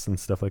podcasts and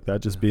stuff like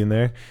that, just being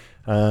there.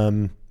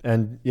 And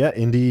yeah,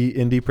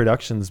 indie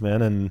productions,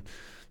 man, and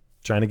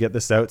trying to get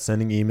this out,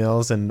 sending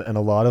emails and a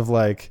lot of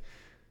like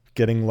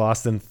getting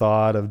lost in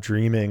thought of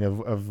dreaming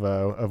of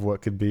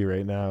what could be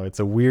right now. It's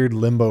a weird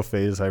limbo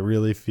phase. I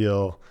really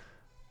feel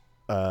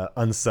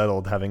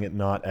unsettled having it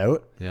not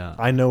out. Yeah,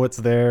 I know it's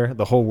there.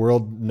 The whole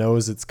world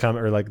knows it's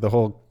coming, or like the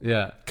whole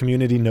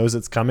community knows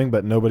it's coming,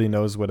 but nobody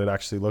knows what it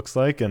actually looks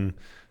like. And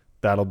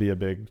that'll be a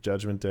big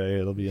judgment day.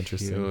 It'll be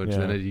interesting. Huge.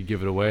 Yeah. Then you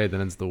give it away,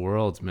 then it's the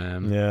world's,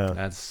 man. Yeah,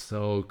 that's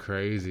so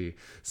crazy.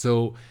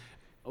 So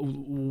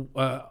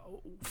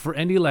for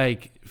any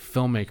like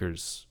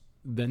filmmakers,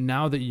 then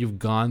now that you've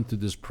gone through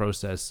this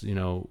process, you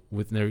know,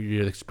 with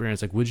your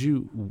experience, like,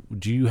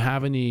 do you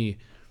have any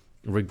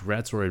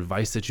regrets or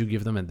advice that you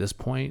give them at this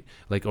point,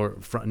 like, or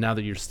now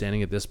that you're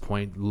standing at this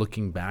point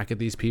looking back at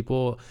these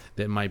people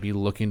that might be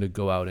looking to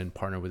go out and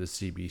partner with a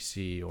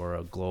CBC or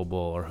a Global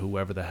or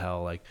whoever the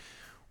hell, like,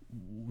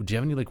 do you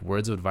have any like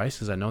words of advice,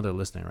 because I know they're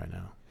listening right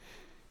now?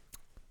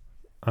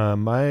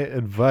 My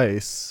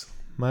advice,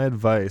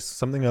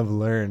 something I've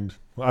learned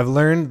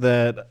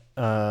that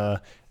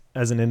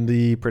as an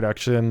indie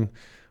production,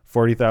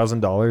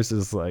 $40,000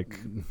 is like,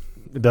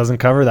 it doesn't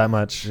cover that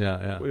much.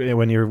 Yeah.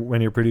 When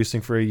you're producing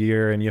for a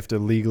year and you have to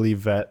legally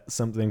vet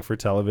something for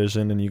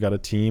television, and you got a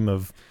team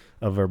of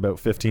about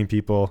 15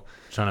 people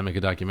Trying to make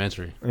a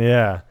documentary.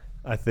 Yeah,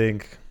 I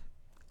think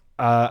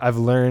I've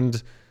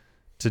learned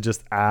to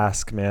just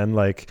ask, man.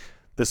 Like,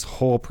 this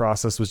whole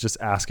process was just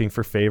asking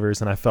for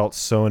favors, and I felt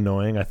so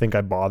annoying. I think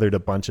I bothered a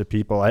bunch of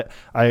people.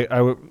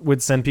 I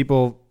would send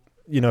people,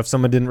 if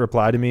someone didn't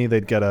reply to me,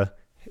 they'd get a,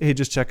 hey,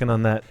 just checking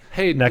on that.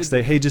 Hey, next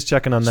day, hey, just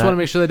checking on just that. Just want to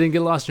make sure they didn't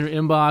get lost in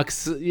your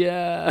inbox.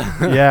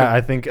 Yeah. Yeah, I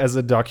think as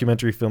a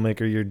documentary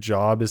filmmaker, your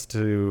job is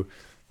to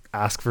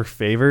ask for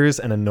favors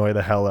and annoy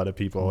the hell out of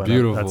people.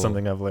 Beautiful. And that's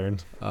something I've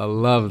learned. I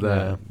love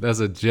that. Yeah.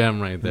 That's a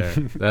gem right there.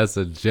 That's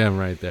a gem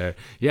right there.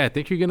 Yeah,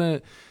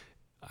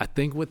 I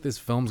think what this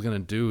film's going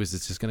to do is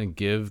it's just going to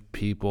give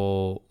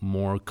people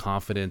more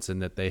confidence in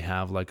that they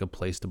have like a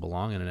place to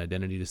belong and an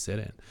identity to sit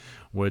in,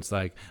 where it's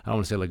like, I don't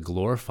want to say like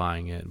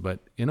glorifying it, but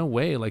in a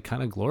way, like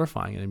kind of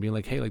glorifying it and being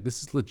like, hey, like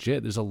this is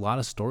legit. There's a lot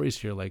of stories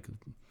here. Like,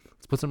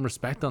 let's put some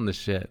respect on this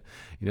shit,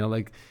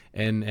 like,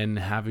 and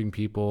having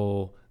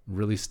people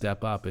really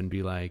step up and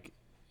be like,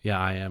 yeah,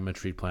 I am a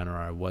tree planter, or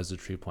I was a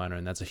tree planter,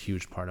 and that's a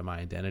huge part of my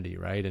identity,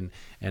 right?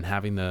 And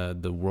having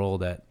the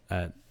world at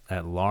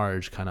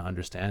large kind of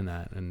understand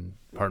that, and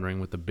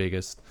partnering with the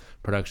biggest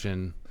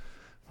production.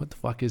 What the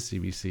fuck is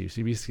CBC?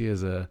 CBC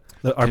is our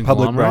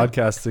public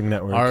broadcasting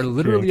network. Our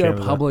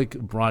public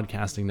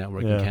broadcasting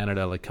network in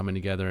Canada, like coming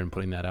together and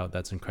putting that out.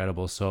 That's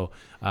incredible. So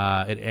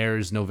it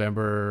airs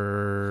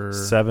November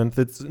 7th.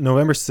 It's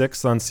November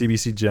 6th on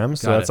CBC Gem.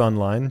 So that's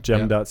online,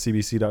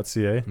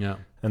 gem.cbc.ca. Yeah.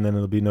 And then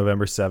it'll be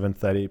November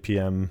 7th at 8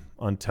 p.m.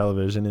 on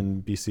television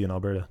in BC and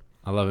Alberta.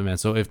 I love it, man.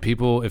 So if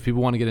people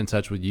want to get in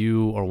touch with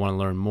you or want to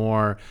learn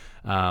more,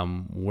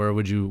 where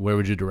would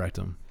you direct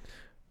them?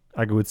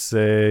 I would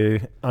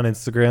say on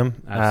Instagram.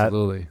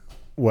 Absolutely.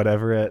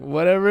 Whatever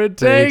it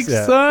takes,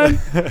 son.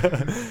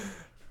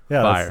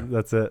 Yeah, Fire.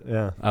 That's it.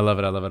 Yeah. I love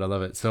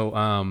it.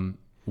 So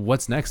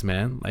what's next,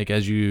 man? Like,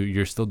 as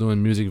you're still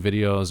doing music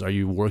videos, are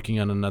you working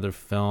on another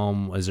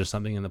film? Is there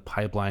something in the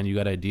pipeline? You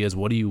got ideas?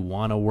 What do you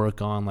want to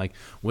work on? Like,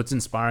 what's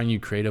inspiring you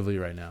creatively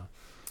right now?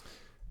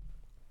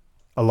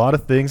 A lot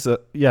of things.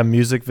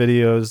 Music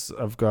videos.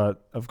 I've got.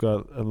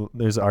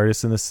 There's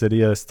artists in the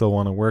city I still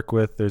want to work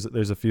with.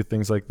 There's a few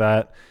things like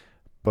that,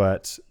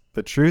 but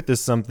the truth is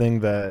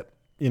something that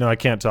I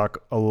can't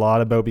talk a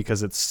lot about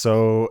because it's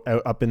so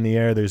up in the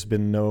air. There's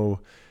been no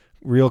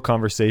real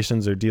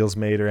conversations or deals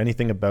made or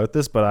anything about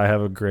this, but I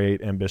have a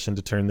great ambition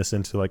to turn this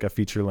into like a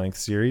feature length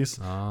series.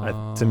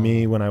 To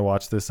me, when I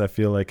watch this, I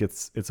feel like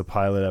it's a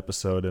pilot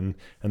episode, and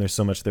there's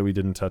so much that we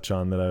didn't touch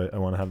on that I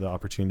want to have the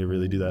opportunity to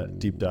really do that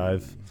deep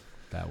dive.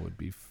 That would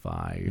be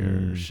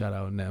fire. Shout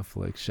out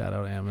Netflix. Shout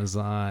out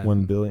Amazon.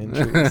 1 billion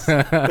trees.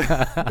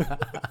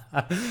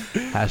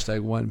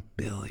 Hashtag 1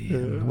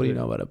 billion. What do you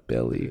know about a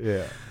Billy?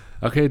 Yeah.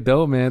 Okay,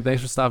 dope, man.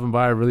 Thanks for stopping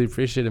by. I really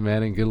appreciate it,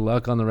 man. And good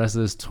luck on the rest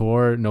of this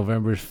tour,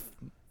 November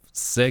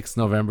 6th,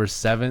 November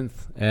 7th.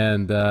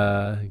 And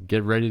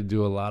get ready to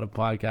do a lot of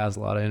podcasts, a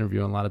lot of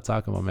interviewing, a lot of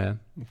talking, my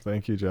man.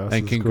 Thank you, Josh.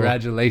 And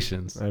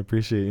congratulations. Cool. I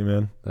appreciate you,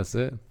 man. That's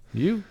it.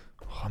 You?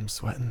 Oh, I'm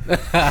sweating.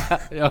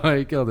 Yo,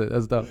 you killed it.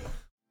 That's dope.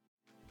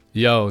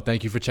 Yo,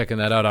 thank you for checking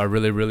that out. I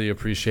really, really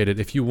appreciate it.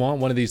 If you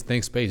want one of these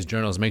Think Space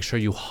journals, make sure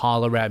you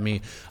holler at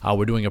me.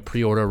 We're doing a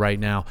pre-order right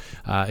now.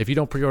 If you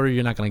don't pre-order,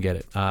 you're not going to get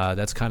it.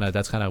 That's kind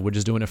of, we're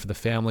just doing it for the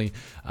family.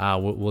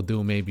 We'll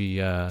do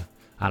maybe,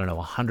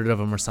 100 of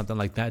them or something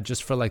like that,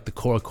 just for like the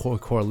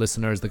core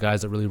listeners, the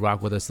guys that really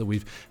rock with us, that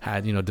we've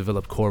had,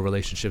 developed core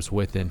relationships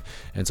with. And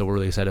so we're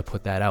really excited to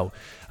put that out.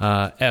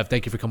 Ev,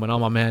 thank you for coming on,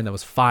 my man. That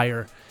was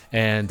fire.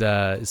 And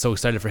so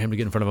excited for him to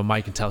get in front of a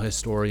mic and tell his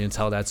story and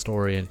tell that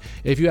story. And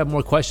if you have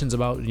more questions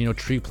about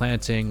tree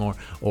planting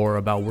or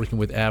about working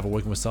with Ev or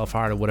working with Self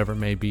Heart or whatever it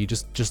may be,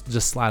 just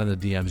slide in the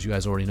DMs. You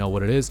guys already know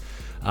what it is.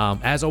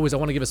 As always, I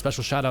want to give a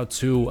special shout out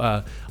to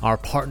our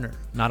partner,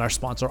 not our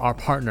sponsor, our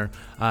partner,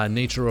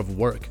 Nature of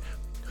Work,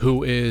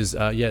 who is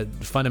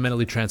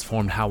fundamentally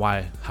transformed how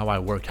I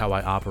work, how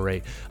I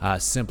operate,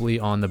 simply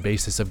on the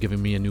basis of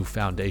giving me a new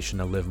foundation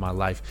to live my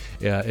life.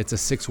 It's a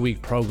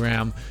 6-week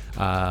program,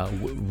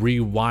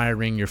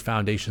 rewiring your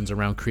foundations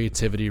around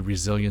creativity,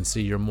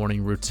 resiliency, your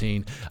morning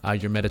routine,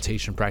 your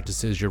meditation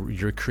practices,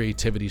 your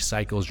creativity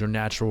cycles, your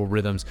natural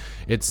rhythms.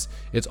 It's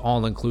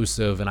all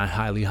inclusive, and I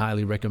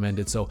highly recommend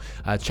it. So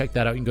check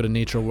that out. You can go to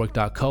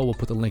naturework.co. We'll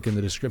put the link in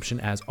the description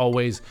as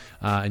always,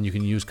 and you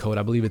can use code,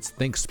 I believe it's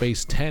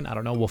ThinkSpace10. I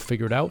don't know. We'll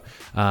figure it out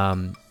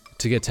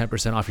to get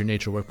 10% off your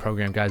Nature Work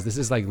program, guys. This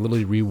is like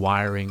literally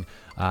rewiring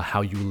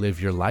how you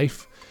live your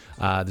life.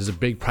 There's a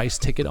big price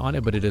ticket on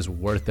it, but it is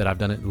worth it. I've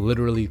done it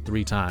literally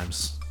 3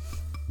 times.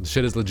 The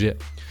shit is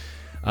legit.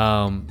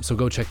 So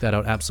go check that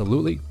out,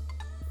 absolutely.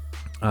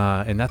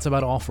 And that's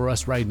about all for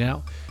us right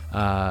now.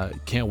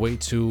 Can't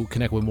wait to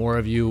connect with more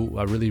of you.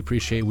 I really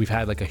appreciate, we've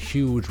had like a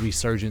huge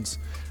resurgence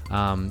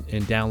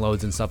in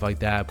downloads and stuff like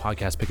that.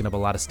 Podcast picking up a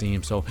lot of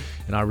steam. So,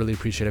 and I really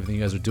appreciate everything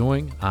you guys are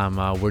doing.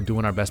 We're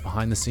doing our best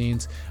behind the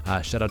scenes.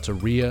 Shout out to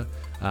Ria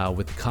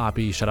with the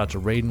copy. Shout out to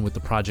Raiden with the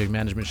project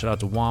management. Shout out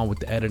to Juan with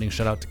the editing.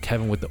 Shout out to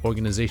Kevin with the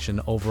organization,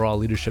 the overall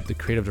leadership, the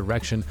creative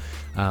direction.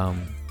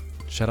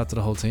 Shout out to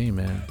the whole team,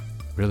 man.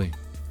 Really.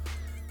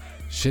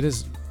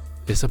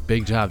 It's a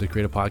big job to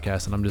create a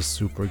podcast, and I'm just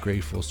super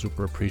grateful,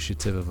 super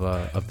appreciative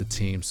of the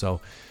team. So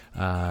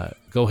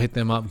go hit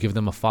them up, give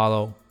them a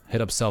follow,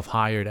 hit up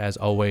Self-Hired as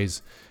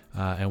always,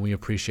 and we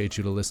appreciate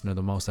you, the listener,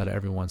 the most out of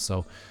everyone.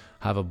 So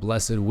have a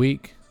blessed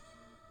week,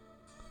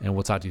 and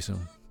we'll talk to you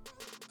soon.